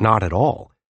 or not at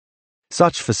all.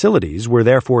 Such facilities were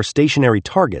therefore stationary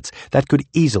targets that could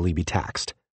easily be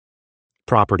taxed.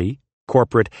 Property,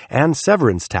 corporate, and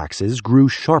severance taxes grew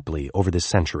sharply over this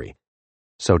century.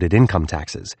 So did income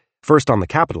taxes, first on the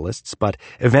capitalists, but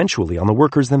eventually on the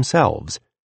workers themselves.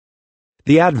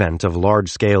 The advent of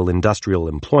large-scale industrial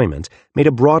employment made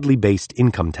a broadly based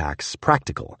income tax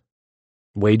practical.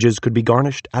 Wages could be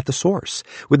garnished at the source,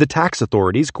 with the tax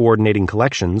authorities coordinating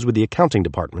collections with the accounting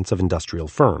departments of industrial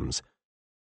firms.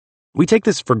 We take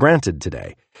this for granted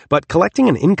today, but collecting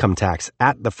an income tax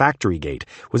at the factory gate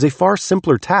was a far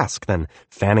simpler task than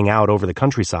fanning out over the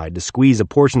countryside to squeeze a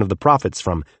portion of the profits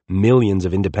from millions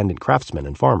of independent craftsmen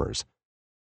and farmers.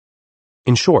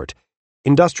 In short,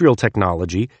 industrial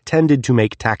technology tended to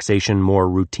make taxation more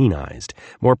routinized,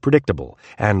 more predictable,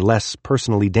 and less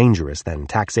personally dangerous than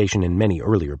taxation in many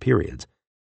earlier periods.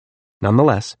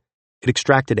 Nonetheless, it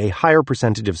extracted a higher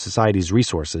percentage of society's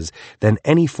resources than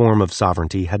any form of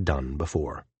sovereignty had done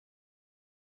before.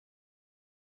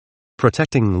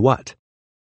 Protecting what?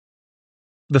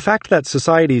 The fact that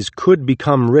societies could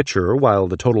become richer while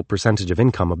the total percentage of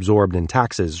income absorbed in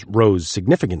taxes rose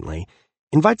significantly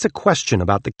invites a question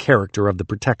about the character of the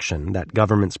protection that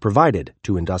governments provided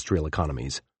to industrial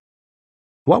economies.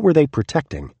 What were they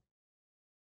protecting?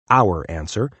 Our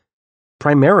answer: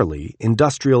 primarily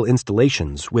industrial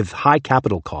installations with high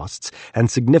capital costs and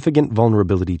significant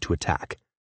vulnerability to attack.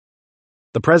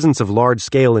 The presence of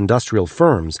large-scale industrial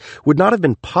firms would not have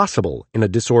been possible in a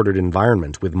disordered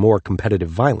environment with more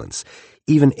competitive violence,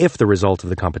 even if the result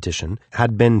of the competition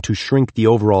had been to shrink the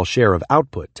overall share of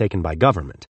output taken by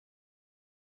government.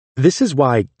 This is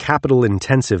why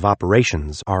capital-intensive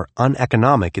operations are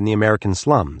uneconomic in the American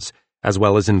slums, as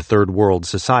well as in third-world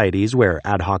societies where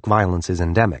ad hoc violence is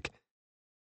endemic.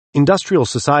 Industrial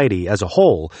society as a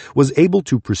whole was able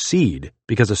to proceed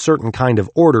because a certain kind of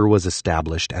order was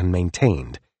established and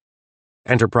maintained.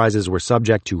 Enterprises were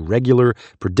subject to regular,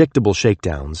 predictable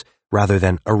shakedowns rather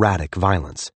than erratic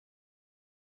violence.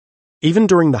 Even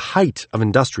during the height of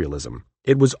industrialism,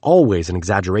 it was always an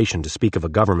exaggeration to speak of a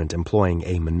government employing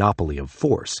a monopoly of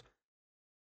force.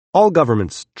 All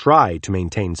governments try to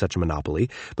maintain such a monopoly,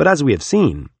 but as we have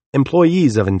seen,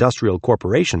 employees of industrial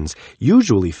corporations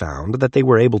usually found that they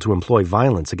were able to employ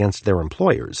violence against their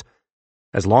employers.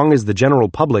 As long as the general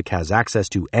public has access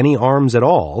to any arms at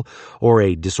all, or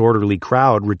a disorderly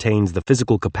crowd retains the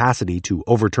physical capacity to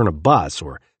overturn a bus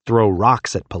or throw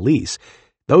rocks at police,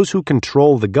 those who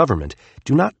control the government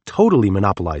do not totally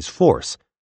monopolize force.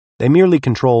 They merely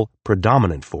control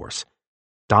predominant force,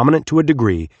 dominant to a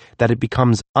degree that it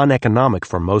becomes uneconomic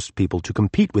for most people to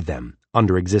compete with them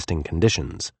under existing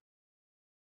conditions.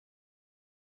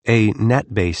 A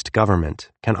net-based government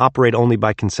can operate only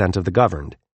by consent of the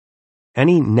governed.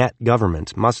 Any net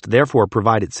government must therefore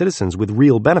provide its citizens with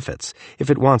real benefits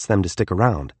if it wants them to stick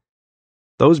around.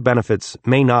 Those benefits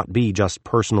may not be just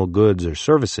personal goods or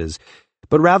services,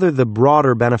 but rather the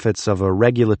broader benefits of a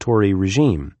regulatory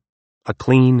regime, a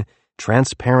clean,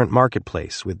 transparent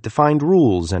marketplace with defined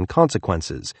rules and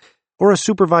consequences, or a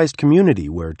supervised community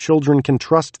where children can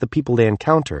trust the people they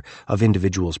encounter of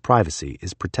individuals' privacy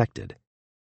is protected.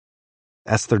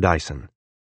 Esther Dyson.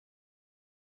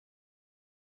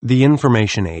 The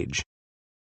Information Age.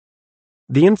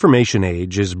 The information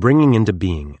age is bringing into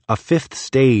being a fifth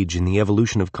stage in the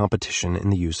evolution of competition in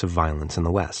the use of violence in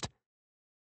the West.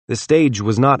 This stage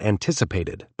was not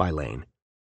anticipated by Lane.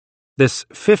 This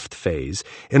fifth phase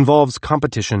involves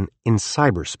competition in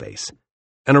cyberspace,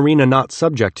 an arena not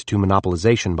subject to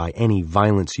monopolization by any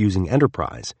violence-using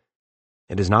enterprise.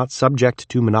 It is not subject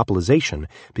to monopolization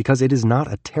because it is not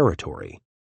a territory.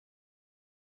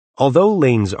 Although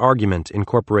Lane's argument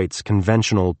incorporates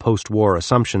conventional post-war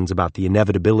assumptions about the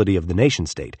inevitability of the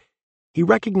nation-state, he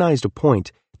recognized a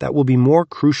point that will be more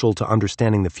crucial to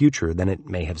understanding the future than it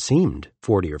may have seemed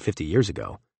 40 or 50 years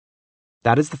ago.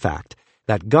 That is the fact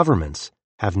that governments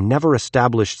have never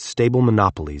established stable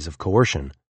monopolies of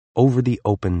coercion over the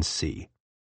open sea.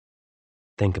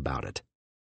 Think about it.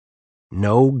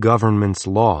 No government's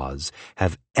laws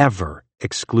have ever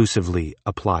exclusively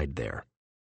applied there.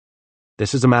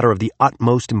 This is a matter of the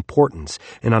utmost importance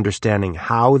in understanding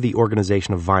how the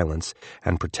organization of violence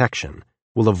and protection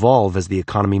will evolve as the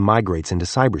economy migrates into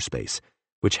cyberspace,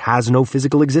 which has no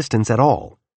physical existence at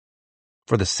all.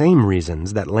 For the same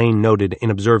reasons that Lane noted in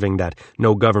observing that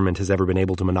no government has ever been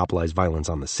able to monopolize violence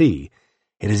on the sea,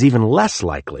 it is even less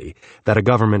likely that a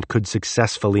government could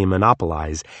successfully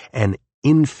monopolize an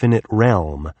infinite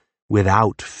realm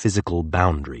without physical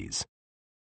boundaries.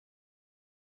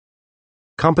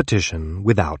 Competition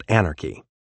without anarchy.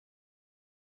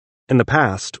 In the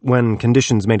past, when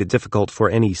conditions made it difficult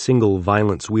for any single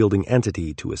violence-wielding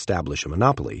entity to establish a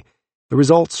monopoly, the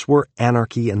results were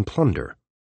anarchy and plunder.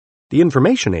 The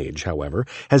information age, however,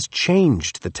 has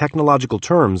changed the technological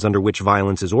terms under which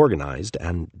violence is organized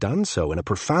and done so in a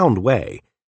profound way.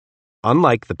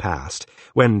 Unlike the past,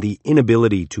 when the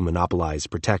inability to monopolize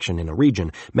protection in a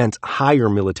region meant higher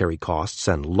military costs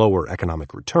and lower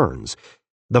economic returns,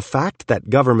 the fact that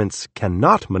governments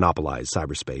cannot monopolize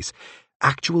cyberspace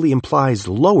actually implies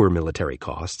lower military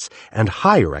costs and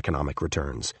higher economic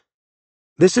returns.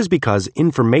 This is because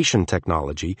information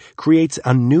technology creates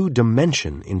a new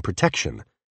dimension in protection.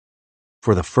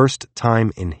 For the first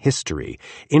time in history,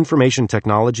 information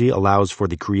technology allows for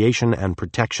the creation and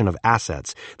protection of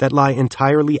assets that lie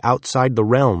entirely outside the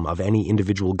realm of any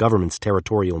individual government's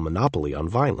territorial monopoly on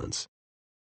violence.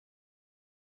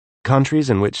 Countries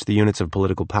in which the units of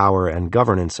political power and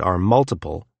governance are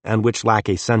multiple and which lack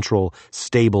a central,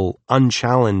 stable,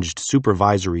 unchallenged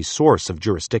supervisory source of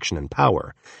jurisdiction and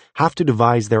power have to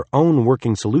devise their own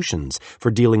working solutions for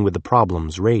dealing with the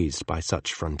problems raised by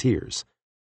such frontiers.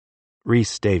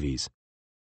 Rhys Davies.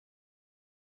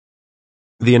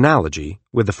 The analogy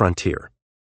with the frontier.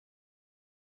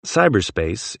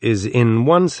 Cyberspace is, in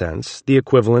one sense, the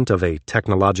equivalent of a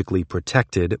technologically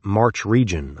protected March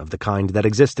region of the kind that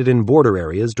existed in border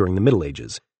areas during the Middle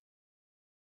Ages.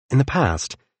 In the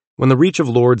past, when the reach of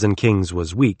lords and kings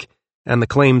was weak, and the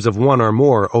claims of one or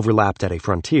more overlapped at a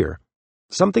frontier,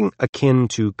 something akin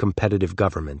to competitive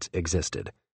government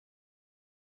existed.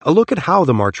 A look at how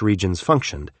the March regions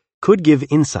functioned could give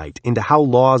insight into how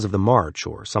laws of the March,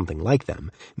 or something like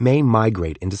them, may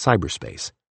migrate into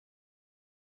cyberspace.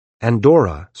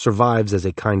 Andorra survives as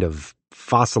a kind of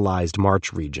fossilized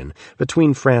March region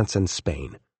between France and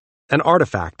Spain, an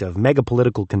artifact of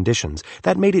megapolitical conditions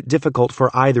that made it difficult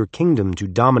for either kingdom to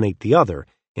dominate the other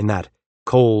in that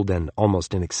cold and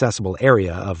almost inaccessible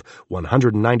area of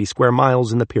 190 square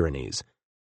miles in the Pyrenees.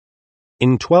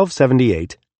 In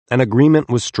 1278, an agreement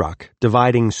was struck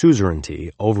dividing suzerainty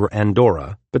over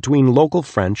Andorra between local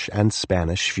French and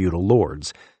Spanish feudal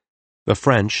lords, the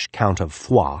French Count of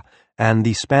Foix and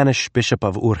the Spanish Bishop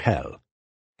of Urgel.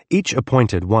 Each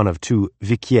appointed one of two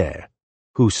vicaires,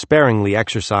 who sparingly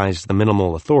exercised the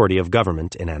minimal authority of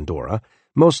government in Andorra,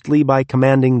 mostly by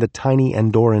commanding the tiny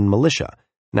Andorran militia,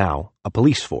 now a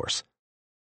police force.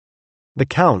 The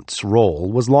Count's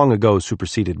role was long ago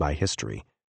superseded by history.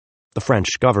 The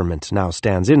French government now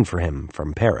stands in for him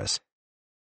from Paris.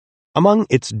 Among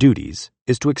its duties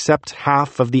is to accept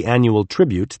half of the annual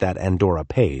tribute that Andorra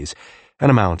pays, an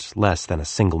amount less than a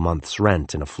single month's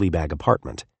rent in a Fleabag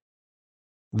apartment.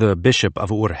 The Bishop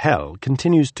of Urgel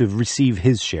continues to receive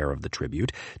his share of the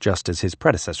tribute, just as his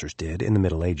predecessors did in the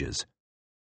Middle Ages.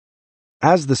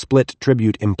 As the split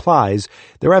tribute implies,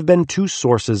 there have been two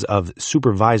sources of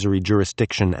supervisory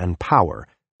jurisdiction and power,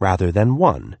 rather than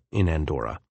one, in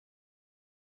Andorra.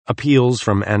 Appeals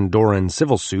from Andorran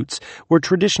civil suits were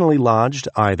traditionally lodged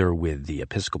either with the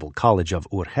Episcopal College of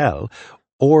Urgel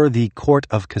or the Court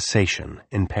of Cassation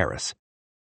in Paris.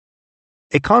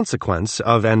 A consequence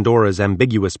of Andorra's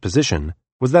ambiguous position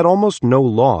was that almost no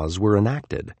laws were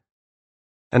enacted.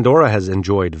 Andorra has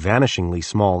enjoyed vanishingly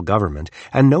small government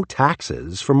and no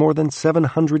taxes for more than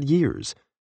 700 years.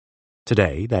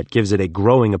 Today, that gives it a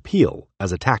growing appeal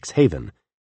as a tax haven,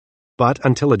 but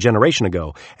until a generation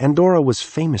ago, Andorra was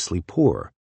famously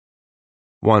poor.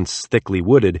 Once thickly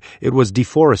wooded, it was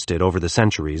deforested over the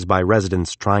centuries by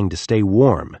residents trying to stay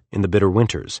warm in the bitter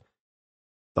winters.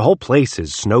 The whole place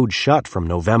is snowed shut from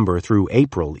November through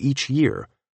April each year.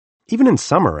 Even in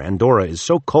summer, Andorra is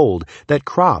so cold that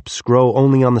crops grow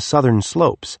only on the southern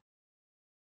slopes.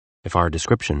 If our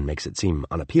description makes it seem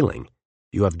unappealing,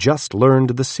 you have just learned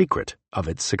the secret of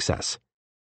its success.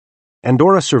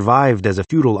 Andorra survived as a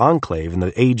feudal enclave in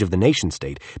the age of the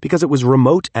nation-state because it was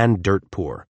remote and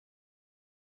dirt-poor.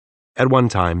 At one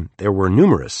time, there were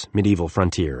numerous medieval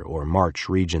frontier or march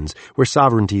regions where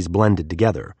sovereignties blended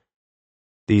together.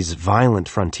 These violent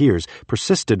frontiers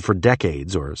persisted for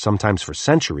decades or sometimes for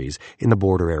centuries in the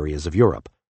border areas of Europe.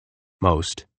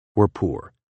 Most were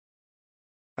poor.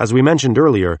 As we mentioned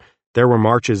earlier, there were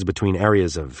marches between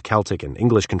areas of Celtic and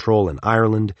English control in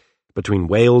Ireland, between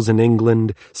Wales and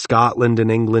England, Scotland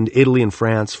and England, Italy and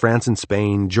France, France and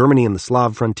Spain, Germany and the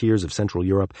Slav frontiers of Central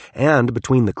Europe, and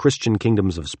between the Christian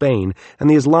kingdoms of Spain and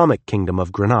the Islamic kingdom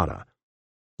of Granada.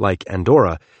 Like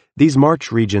Andorra, these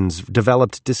march regions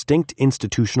developed distinct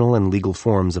institutional and legal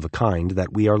forms of a kind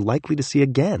that we are likely to see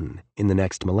again in the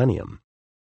next millennium.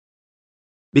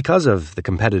 Because of the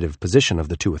competitive position of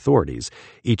the two authorities,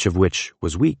 each of which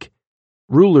was weak,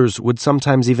 rulers would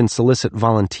sometimes even solicit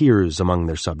volunteers among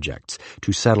their subjects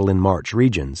to settle in march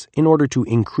regions in order to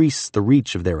increase the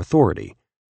reach of their authority.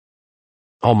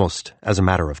 Almost as a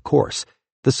matter of course,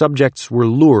 the subjects were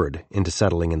lured into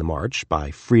settling in the march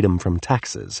by freedom from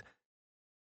taxes.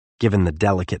 Given the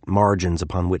delicate margins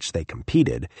upon which they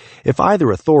competed, if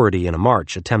either authority in a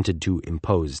march attempted to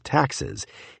impose taxes,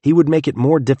 he would make it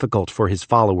more difficult for his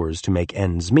followers to make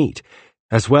ends meet,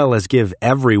 as well as give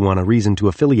everyone a reason to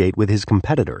affiliate with his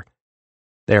competitor.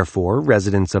 Therefore,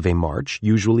 residents of a march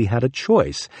usually had a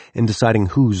choice in deciding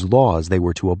whose laws they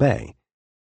were to obey.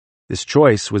 This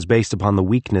choice was based upon the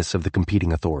weakness of the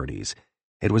competing authorities.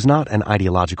 It was not an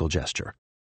ideological gesture.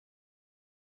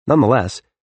 Nonetheless,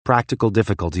 practical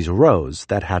difficulties arose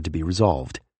that had to be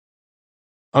resolved.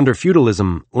 Under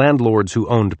feudalism, landlords who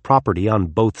owned property on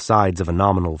both sides of a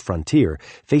nominal frontier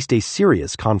faced a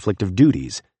serious conflict of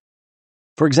duties.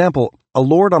 For example, a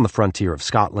lord on the frontier of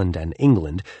Scotland and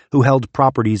England who held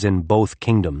properties in both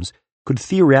kingdoms could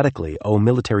theoretically owe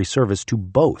military service to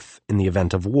both in the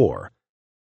event of war.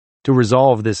 To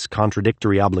resolve this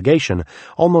contradictory obligation,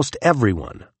 almost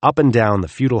everyone, up and down the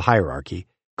feudal hierarchy,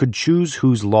 could choose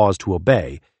whose laws to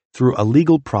obey through a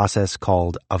legal process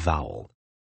called avowal.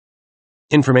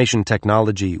 Information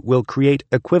technology will create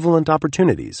equivalent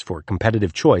opportunities for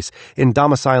competitive choice in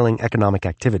domiciling economic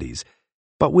activities,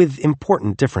 but with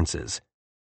important differences.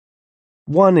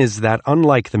 One is that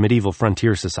unlike the medieval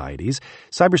frontier societies,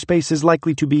 cyberspace is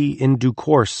likely to be, in due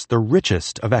course, the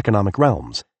richest of economic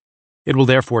realms. It will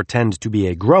therefore tend to be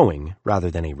a growing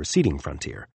rather than a receding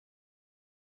frontier.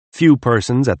 Few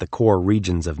persons at the core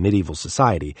regions of medieval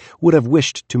society would have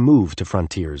wished to move to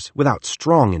frontiers without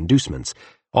strong inducements,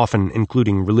 often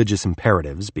including religious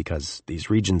imperatives because these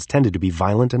regions tended to be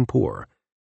violent and poor.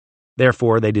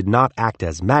 Therefore, they did not act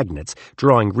as magnets,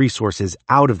 drawing resources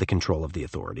out of the control of the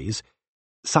authorities.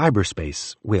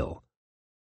 Cyberspace will.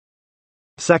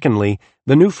 Secondly,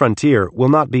 the new frontier will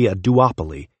not be a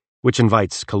duopoly, which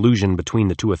invites collusion between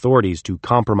the two authorities to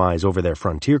compromise over their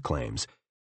frontier claims.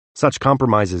 Such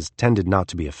compromises tended not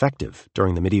to be effective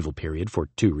during the medieval period for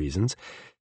two reasons.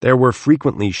 There were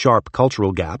frequently sharp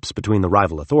cultural gaps between the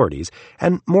rival authorities,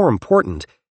 and, more important,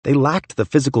 they lacked the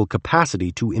physical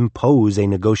capacity to impose a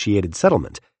negotiated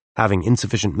settlement, having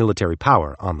insufficient military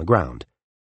power on the ground.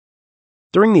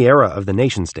 During the era of the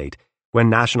nation-state, when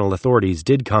national authorities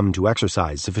did come to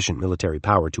exercise sufficient military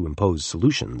power to impose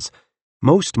solutions,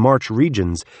 most march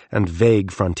regions and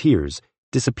vague frontiers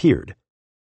disappeared.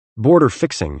 Border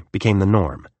fixing became the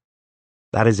norm.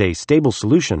 That is a stable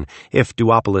solution if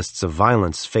duopolists of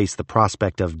violence face the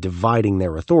prospect of dividing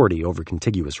their authority over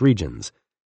contiguous regions.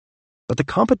 But the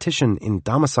competition in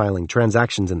domiciling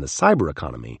transactions in the cyber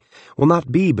economy will not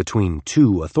be between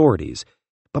two authorities,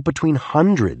 but between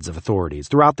hundreds of authorities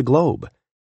throughout the globe.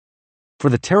 For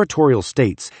the territorial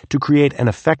states to create an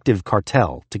effective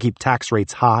cartel to keep tax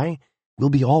rates high will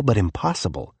be all but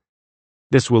impossible.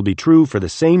 This will be true for the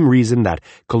same reason that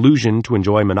collusion to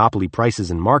enjoy monopoly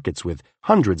prices in markets with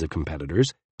hundreds of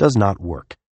competitors does not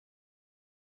work.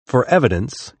 For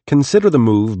evidence, consider the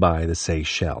move by the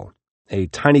Seychelles, a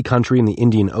tiny country in the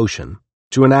Indian Ocean,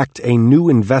 to enact a new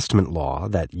investment law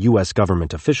that U.S.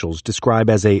 government officials describe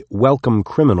as a Welcome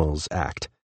Criminals Act.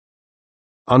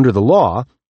 Under the law,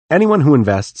 anyone who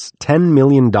invests $10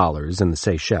 million in the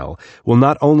Seychelles will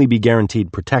not only be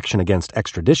guaranteed protection against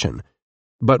extradition,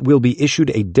 but will be issued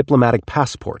a diplomatic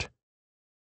passport.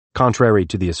 Contrary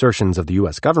to the assertions of the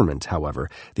U.S. government, however,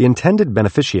 the intended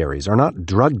beneficiaries are not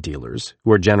drug dealers,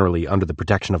 who are generally under the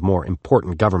protection of more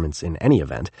important governments in any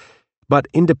event, but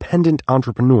independent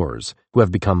entrepreneurs who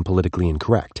have become politically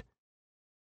incorrect.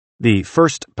 The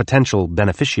first potential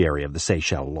beneficiary of the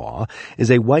Seychelles law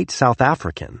is a white South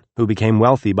African who became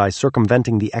wealthy by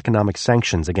circumventing the economic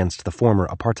sanctions against the former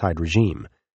apartheid regime.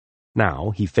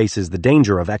 Now he faces the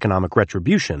danger of economic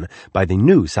retribution by the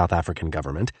new South African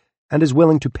government and is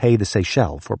willing to pay the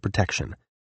Seychelles for protection.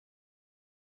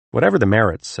 Whatever the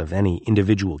merits of any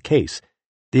individual case,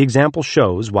 the example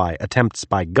shows why attempts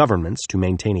by governments to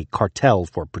maintain a cartel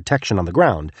for protection on the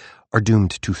ground are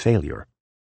doomed to failure.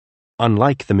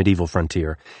 Unlike the medieval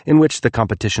frontier, in which the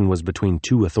competition was between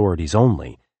two authorities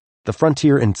only, the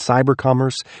frontier in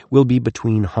cybercommerce will be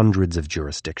between hundreds of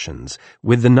jurisdictions,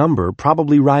 with the number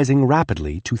probably rising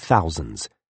rapidly to thousands.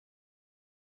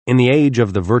 In the age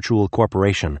of the virtual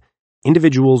corporation,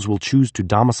 individuals will choose to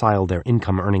domicile their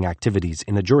income-earning activities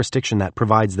in a jurisdiction that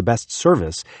provides the best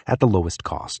service at the lowest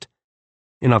cost.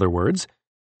 In other words,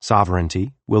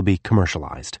 sovereignty will be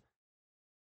commercialized.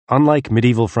 Unlike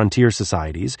medieval frontier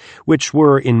societies, which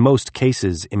were in most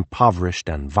cases impoverished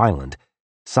and violent,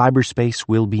 cyberspace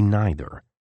will be neither.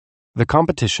 The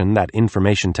competition that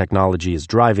information technology is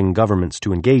driving governments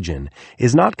to engage in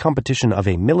is not competition of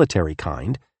a military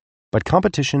kind, but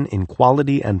competition in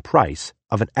quality and price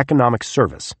of an economic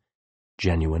service,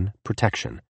 genuine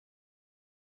protection.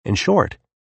 In short,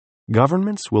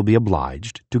 governments will be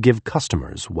obliged to give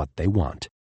customers what they want.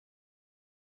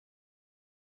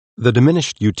 The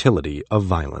diminished utility of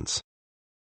violence.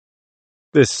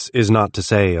 This is not to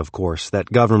say, of course,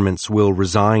 that governments will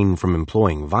resign from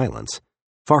employing violence.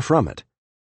 Far from it.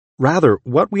 Rather,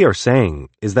 what we are saying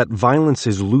is that violence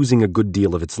is losing a good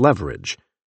deal of its leverage.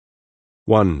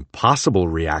 One possible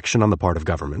reaction on the part of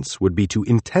governments would be to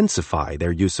intensify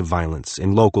their use of violence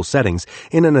in local settings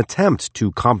in an attempt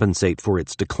to compensate for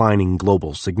its declining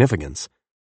global significance.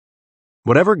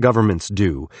 Whatever governments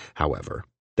do, however,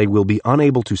 they will be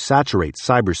unable to saturate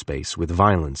cyberspace with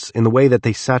violence in the way that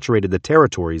they saturated the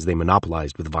territories they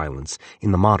monopolized with violence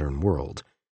in the modern world.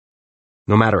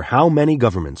 No matter how many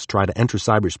governments try to enter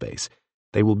cyberspace,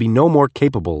 they will be no more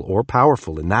capable or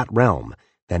powerful in that realm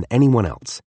than anyone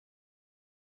else.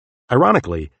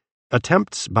 Ironically,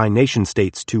 attempts by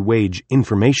nation-states to wage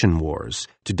information wars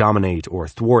to dominate or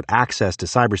thwart access to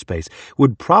cyberspace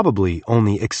would probably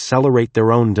only accelerate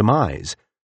their own demise.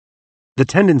 The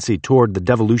tendency toward the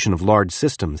devolution of large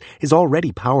systems is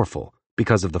already powerful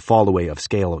because of the fall-away of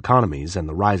scale economies and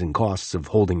the rising costs of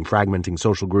holding fragmenting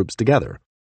social groups together.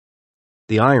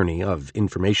 The irony of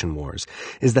information wars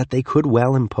is that they could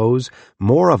well impose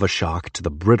more of a shock to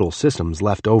the brittle systems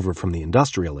left over from the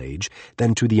industrial age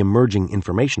than to the emerging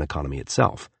information economy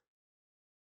itself.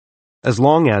 As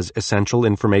long as essential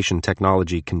information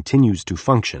technology continues to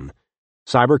function,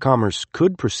 cybercommerce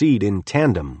could proceed in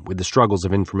tandem with the struggles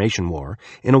of information war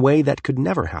in a way that could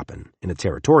never happen in a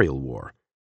territorial war.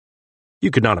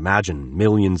 You could not imagine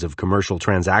millions of commercial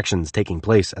transactions taking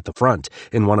place at the front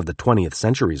in one of the 20th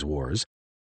century's wars.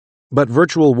 But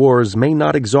virtual wars may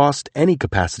not exhaust any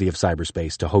capacity of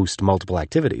cyberspace to host multiple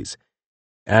activities.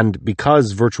 And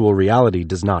because virtual reality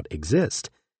does not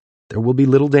exist, there will be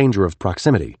little danger of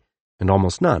proximity and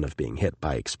almost none of being hit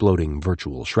by exploding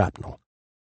virtual shrapnel.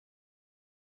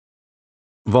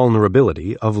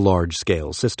 Vulnerability of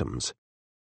large-scale systems.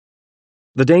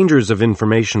 The dangers of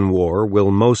information war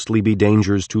will mostly be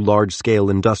dangers to large-scale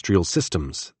industrial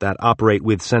systems that operate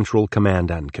with central command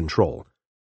and control.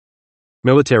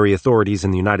 Military authorities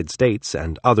in the United States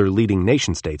and other leading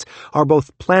nation-states are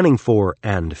both planning for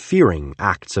and fearing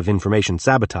acts of information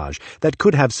sabotage that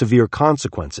could have severe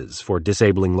consequences for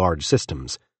disabling large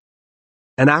systems.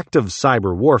 An act of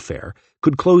cyber warfare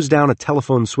could close down a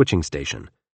telephone switching station,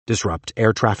 disrupt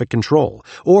air traffic control,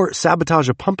 or sabotage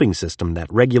a pumping system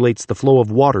that regulates the flow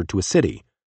of water to a city.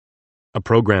 A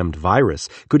programmed virus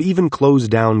could even close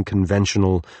down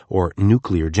conventional or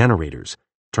nuclear generators,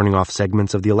 turning off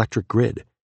segments of the electric grid.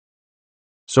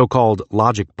 So-called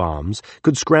logic bombs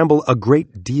could scramble a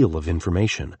great deal of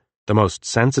information, the most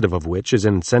sensitive of which is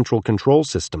in central control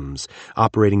systems,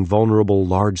 operating vulnerable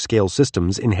large-scale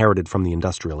systems inherited from the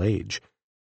industrial age.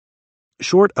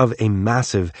 Short of a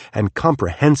massive and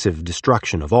comprehensive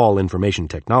destruction of all information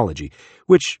technology,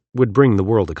 which would bring the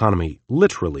world economy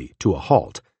literally to a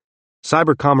halt,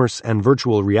 cybercommerce and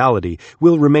virtual reality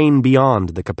will remain beyond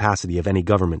the capacity of any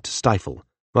government to stifle,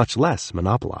 much less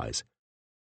monopolize.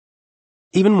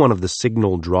 Even one of the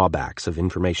signal drawbacks of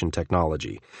information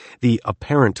technology, the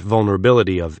apparent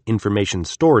vulnerability of information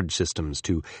storage systems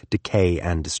to decay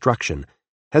and destruction,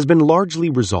 has been largely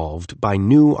resolved by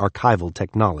new archival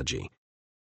technology.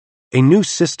 A new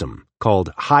system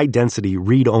called High-Density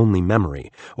Read-Only Memory,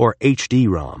 or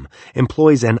HDROM,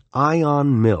 employs an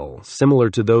ion mill similar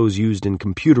to those used in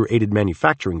computer-aided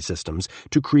manufacturing systems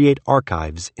to create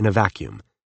archives in a vacuum.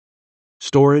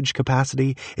 Storage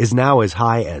capacity is now as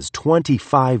high as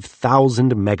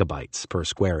 25,000 megabytes per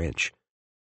square inch.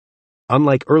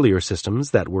 Unlike earlier systems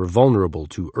that were vulnerable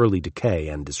to early decay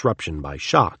and disruption by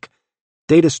shock,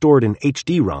 data stored in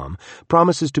HDROM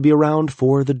promises to be around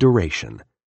for the duration.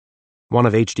 One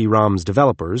of HDROM's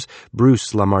developers,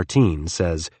 Bruce Lamartine,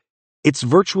 says, "It's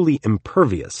virtually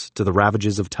impervious to the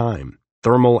ravages of time,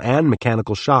 thermal and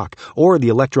mechanical shock, or the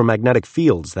electromagnetic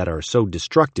fields that are so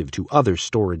destructive to other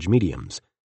storage mediums."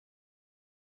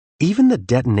 Even the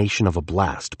detonation of a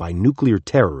blast by nuclear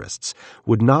terrorists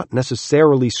would not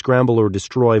necessarily scramble or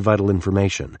destroy vital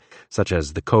information, such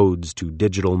as the codes to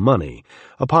digital money,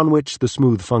 upon which the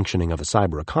smooth functioning of a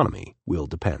cyber economy will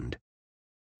depend.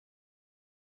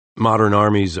 Modern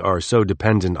armies are so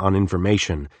dependent on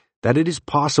information that it is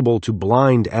possible to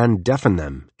blind and deafen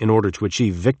them in order to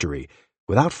achieve victory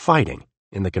without fighting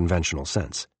in the conventional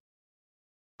sense.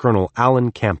 Colonel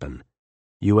Alan Campen,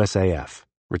 USAF,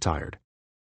 retired.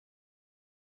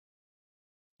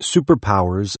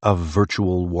 Superpowers of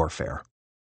virtual warfare.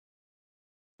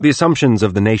 The assumptions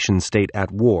of the nation-state at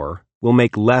war will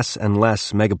make less and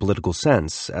less megapolitical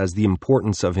sense as the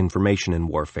importance of information in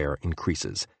warfare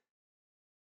increases.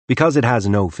 Because it has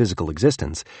no physical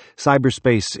existence,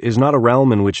 cyberspace is not a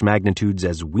realm in which magnitudes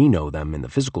as we know them in the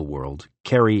physical world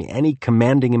carry any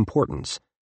commanding importance.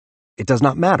 It does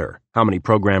not matter how many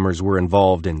programmers were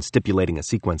involved in stipulating a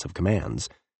sequence of commands.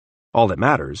 All that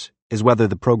matters is whether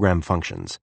the program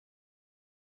functions.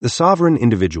 The sovereign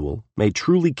individual may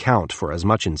truly count for as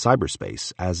much in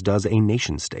cyberspace as does a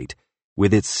nation-state,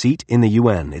 with its seat in the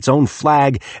UN, its own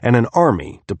flag, and an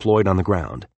army deployed on the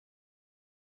ground.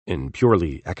 In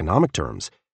purely economic terms,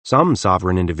 some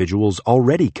sovereign individuals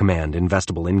already command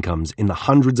investable incomes in the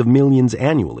hundreds of millions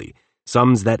annually,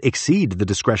 sums that exceed the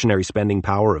discretionary spending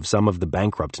power of some of the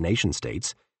bankrupt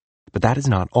nation-states. But that is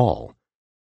not all.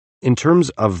 In terms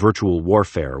of virtual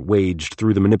warfare waged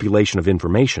through the manipulation of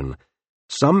information,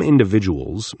 some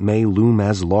individuals may loom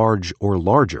as large or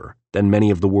larger than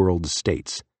many of the world's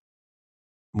states.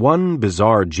 One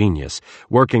bizarre genius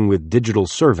working with digital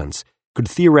servants could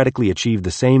theoretically achieve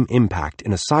the same impact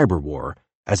in a cyber war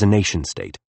as a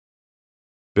nation-state.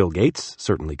 Bill Gates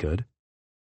certainly could.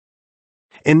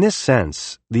 In this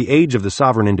sense, the age of the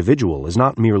sovereign individual is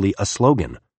not merely a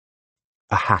slogan.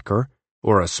 A hacker,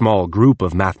 or a small group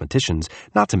of mathematicians,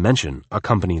 not to mention a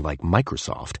company like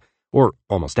Microsoft, or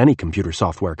almost any computer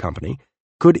software company,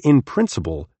 could in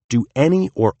principle do any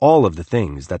or all of the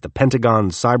things that the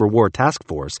Pentagon's Cyber War Task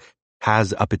Force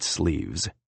has up its sleeves.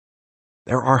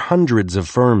 There are hundreds of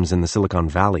firms in the Silicon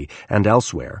Valley and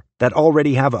elsewhere that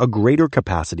already have a greater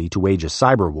capacity to wage a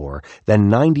cyber war than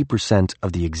 90%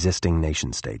 of the existing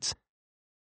nation-states.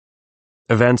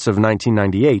 Events of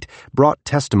 1998 brought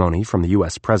testimony from the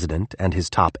U.S. President and his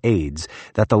top aides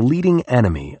that the leading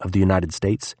enemy of the United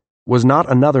States was not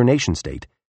another nation-state,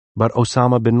 but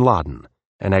Osama bin Laden,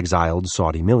 an exiled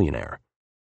Saudi millionaire.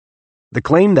 The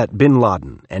claim that bin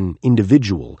Laden, an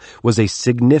individual, was a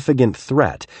significant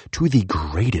threat to the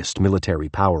greatest military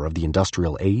power of the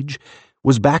industrial age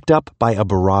was backed up by a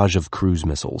barrage of cruise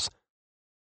missiles.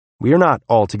 We are not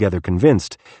altogether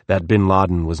convinced that bin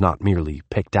Laden was not merely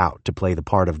picked out to play the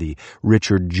part of the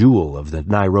Richard Jewell of the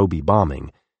Nairobi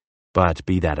bombing, but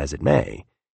be that as it may,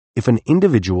 if an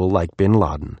individual like bin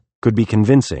Laden could be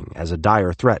convincing as a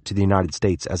dire threat to the United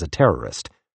States as a terrorist,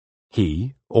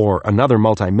 he, or another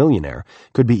multimillionaire,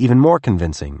 could be even more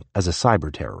convincing as a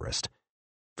cyber terrorist.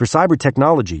 For cyber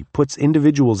technology puts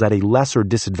individuals at a lesser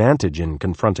disadvantage in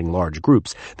confronting large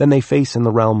groups than they face in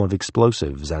the realm of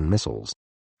explosives and missiles.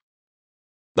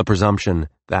 The presumption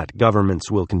that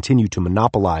governments will continue to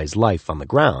monopolize life on the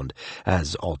ground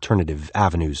as alternative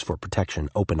avenues for protection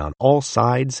open on all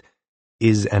sides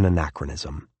is an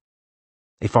anachronism.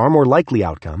 A far more likely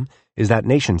outcome is that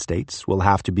nation-states will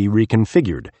have to be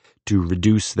reconfigured to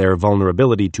reduce their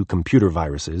vulnerability to computer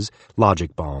viruses,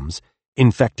 logic bombs,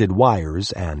 infected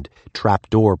wires, and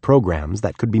trapdoor programs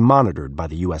that could be monitored by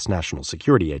the U.S. National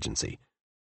Security Agency,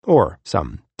 or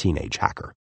some teenage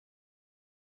hacker.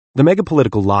 The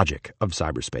megapolitical logic of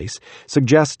cyberspace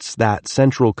suggests that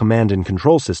central command and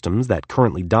control systems that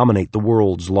currently dominate the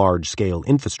world's large-scale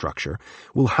infrastructure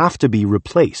will have to be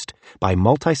replaced by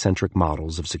multicentric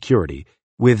models of security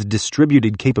with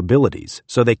distributed capabilities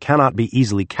so they cannot be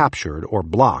easily captured or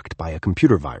blocked by a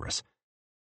computer virus.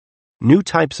 New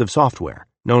types of software,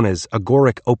 known as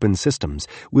agoric open systems,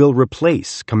 will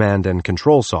replace command and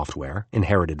control software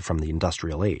inherited from the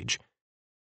industrial age.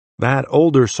 That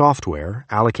older software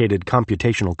allocated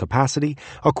computational capacity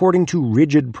according to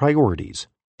rigid priorities,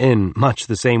 in much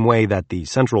the same way that the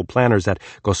central planners at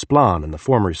Gosplan in the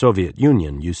former Soviet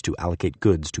Union used to allocate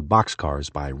goods to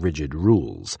boxcars by rigid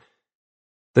rules.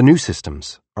 The new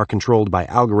systems are controlled by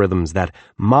algorithms that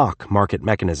mock market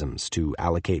mechanisms to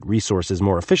allocate resources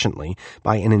more efficiently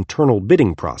by an internal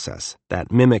bidding process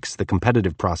that mimics the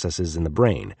competitive processes in the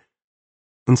brain.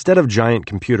 Instead of giant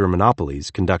computer monopolies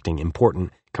conducting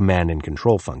important command and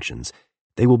control functions,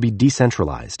 they will be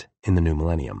decentralized in the new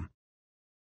millennium.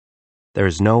 There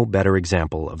is no better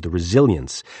example of the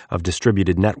resilience of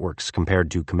distributed networks compared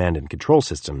to command and control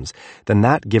systems than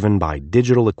that given by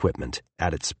Digital Equipment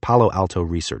at its Palo Alto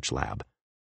research lab.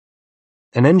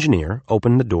 An engineer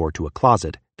opened the door to a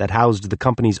closet that housed the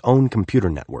company's own computer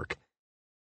network.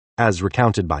 As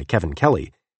recounted by Kevin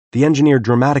Kelly, the engineer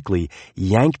dramatically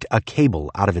yanked a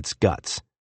cable out of its guts.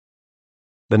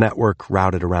 The network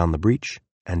routed around the breach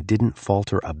and didn't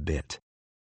falter a bit.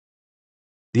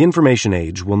 The information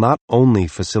age will not only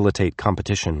facilitate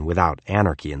competition without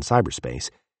anarchy in cyberspace,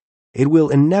 it will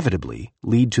inevitably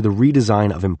lead to the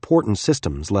redesign of important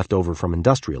systems left over from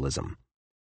industrialism.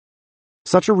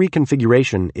 Such a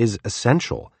reconfiguration is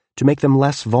essential to make them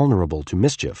less vulnerable to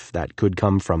mischief that could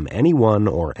come from anyone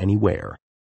or anywhere.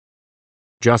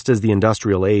 Just as the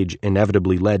industrial age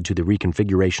inevitably led to the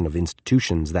reconfiguration of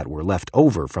institutions that were left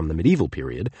over from the medieval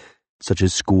period, such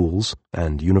as schools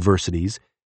and universities,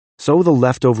 so the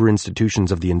leftover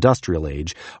institutions of the industrial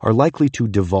age are likely to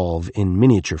devolve in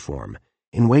miniature form,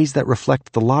 in ways that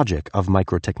reflect the logic of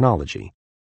microtechnology.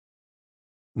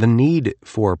 The need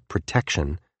for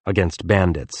protection against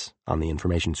bandits on the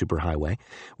information superhighway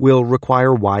will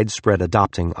require widespread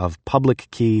adopting of public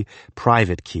key,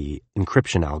 private key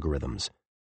encryption algorithms.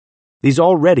 These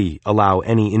already allow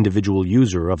any individual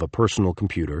user of a personal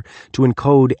computer to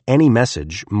encode any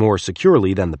message more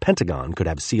securely than the Pentagon could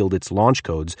have sealed its launch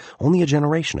codes only a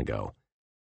generation ago.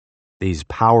 These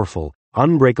powerful,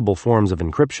 unbreakable forms of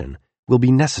encryption will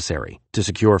be necessary to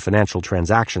secure financial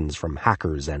transactions from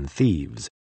hackers and thieves.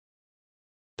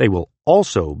 They will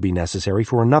also be necessary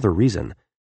for another reason.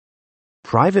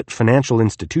 Private financial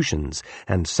institutions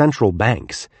and central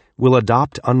banks will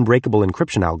adopt unbreakable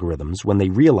encryption algorithms when they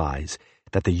realize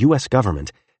that the U.S.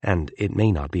 government, and it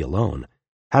may not be alone,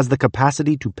 has the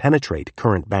capacity to penetrate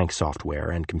current bank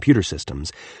software and computer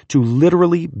systems to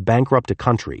literally bankrupt a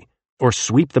country or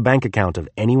sweep the bank account of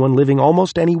anyone living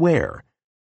almost anywhere.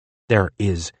 There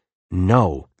is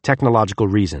no technological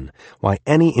reason why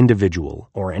any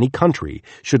individual or any country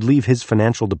should leave his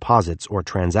financial deposits or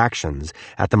transactions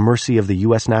at the mercy of the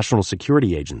U.S. National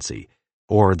Security Agency,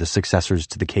 or the successors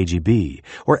to the KGB,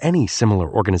 or any similar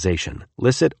organization,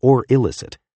 licit or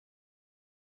illicit.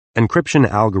 Encryption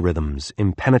algorithms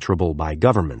impenetrable by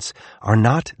governments are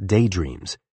not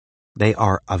daydreams. They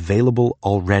are available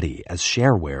already as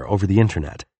shareware over the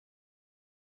Internet.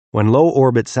 When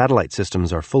low-orbit satellite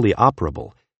systems are fully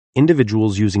operable,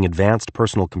 individuals using advanced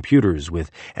personal computers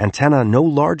with antennae no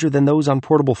larger than those on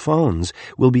portable phones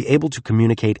will be able to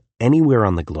communicate anywhere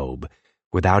on the globe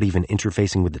without even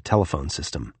interfacing with the telephone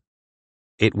system.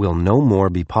 It will no more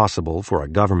be possible for a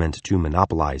government to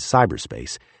monopolize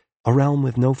cyberspace, a realm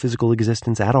with no physical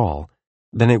existence at all,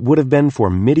 than it would have been for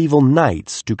medieval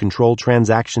knights to control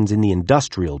transactions in the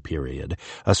industrial period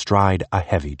astride a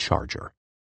heavy charger.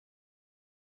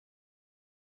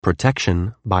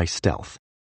 Protection by stealth.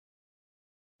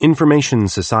 Information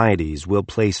societies will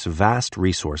place vast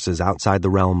resources outside the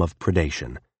realm of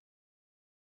predation.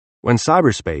 When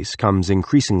cyberspace comes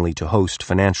increasingly to host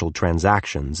financial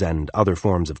transactions and other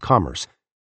forms of commerce,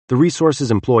 the resources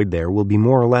employed there will be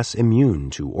more or less immune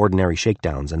to ordinary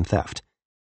shakedowns and theft.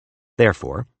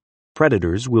 Therefore,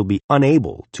 predators will be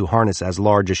unable to harness as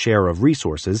large a share of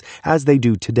resources as they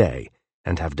do today,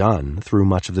 and have done through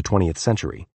much of the 20th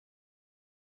century.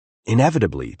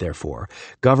 Inevitably, therefore,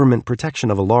 government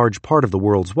protection of a large part of the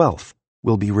world's wealth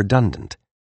will be redundant.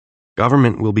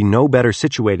 Government will be no better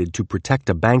situated to protect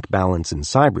a bank balance in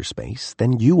cyberspace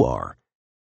than you are.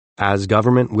 As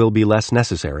government will be less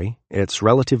necessary, its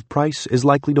relative price is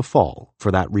likely to fall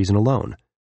for that reason alone.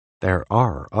 There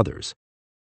are others.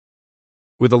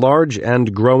 With a large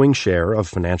and growing share of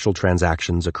financial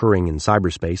transactions occurring in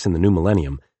cyberspace in the new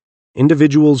millennium,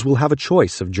 individuals will have a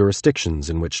choice of jurisdictions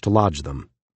in which to lodge them.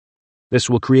 This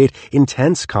will create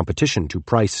intense competition to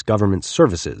price government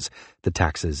services, the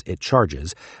taxes it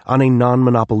charges, on a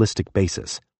non-monopolistic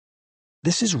basis.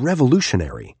 This is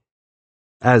revolutionary.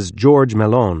 As George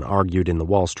Mellon argued in the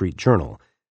Wall Street Journal,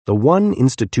 the one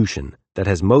institution that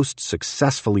has most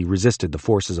successfully resisted the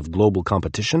forces of global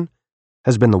competition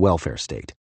has been the welfare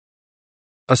state.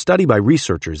 A study by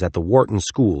researchers at the Wharton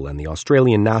School and the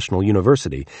Australian National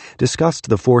University discussed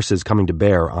the forces coming to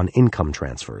bear on income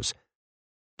transfers.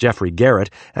 Jeffrey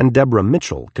Garrett and Deborah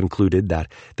Mitchell concluded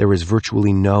that there is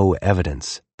virtually no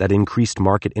evidence that increased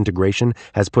market integration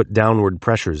has put downward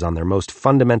pressures on their most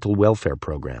fundamental welfare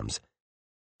programs.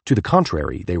 To the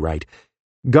contrary, they write,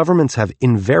 governments have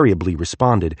invariably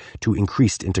responded to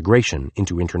increased integration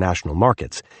into international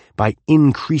markets by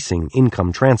increasing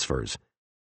income transfers.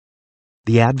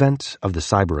 The advent of the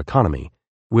cyber economy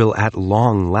will at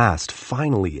long last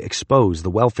finally expose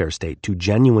the welfare state to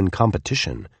genuine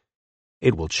competition.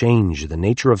 It will change the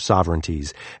nature of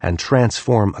sovereignties and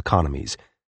transform economies,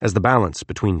 as the balance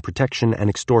between protection and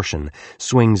extortion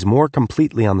swings more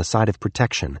completely on the side of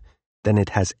protection than it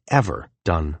has ever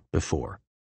done before.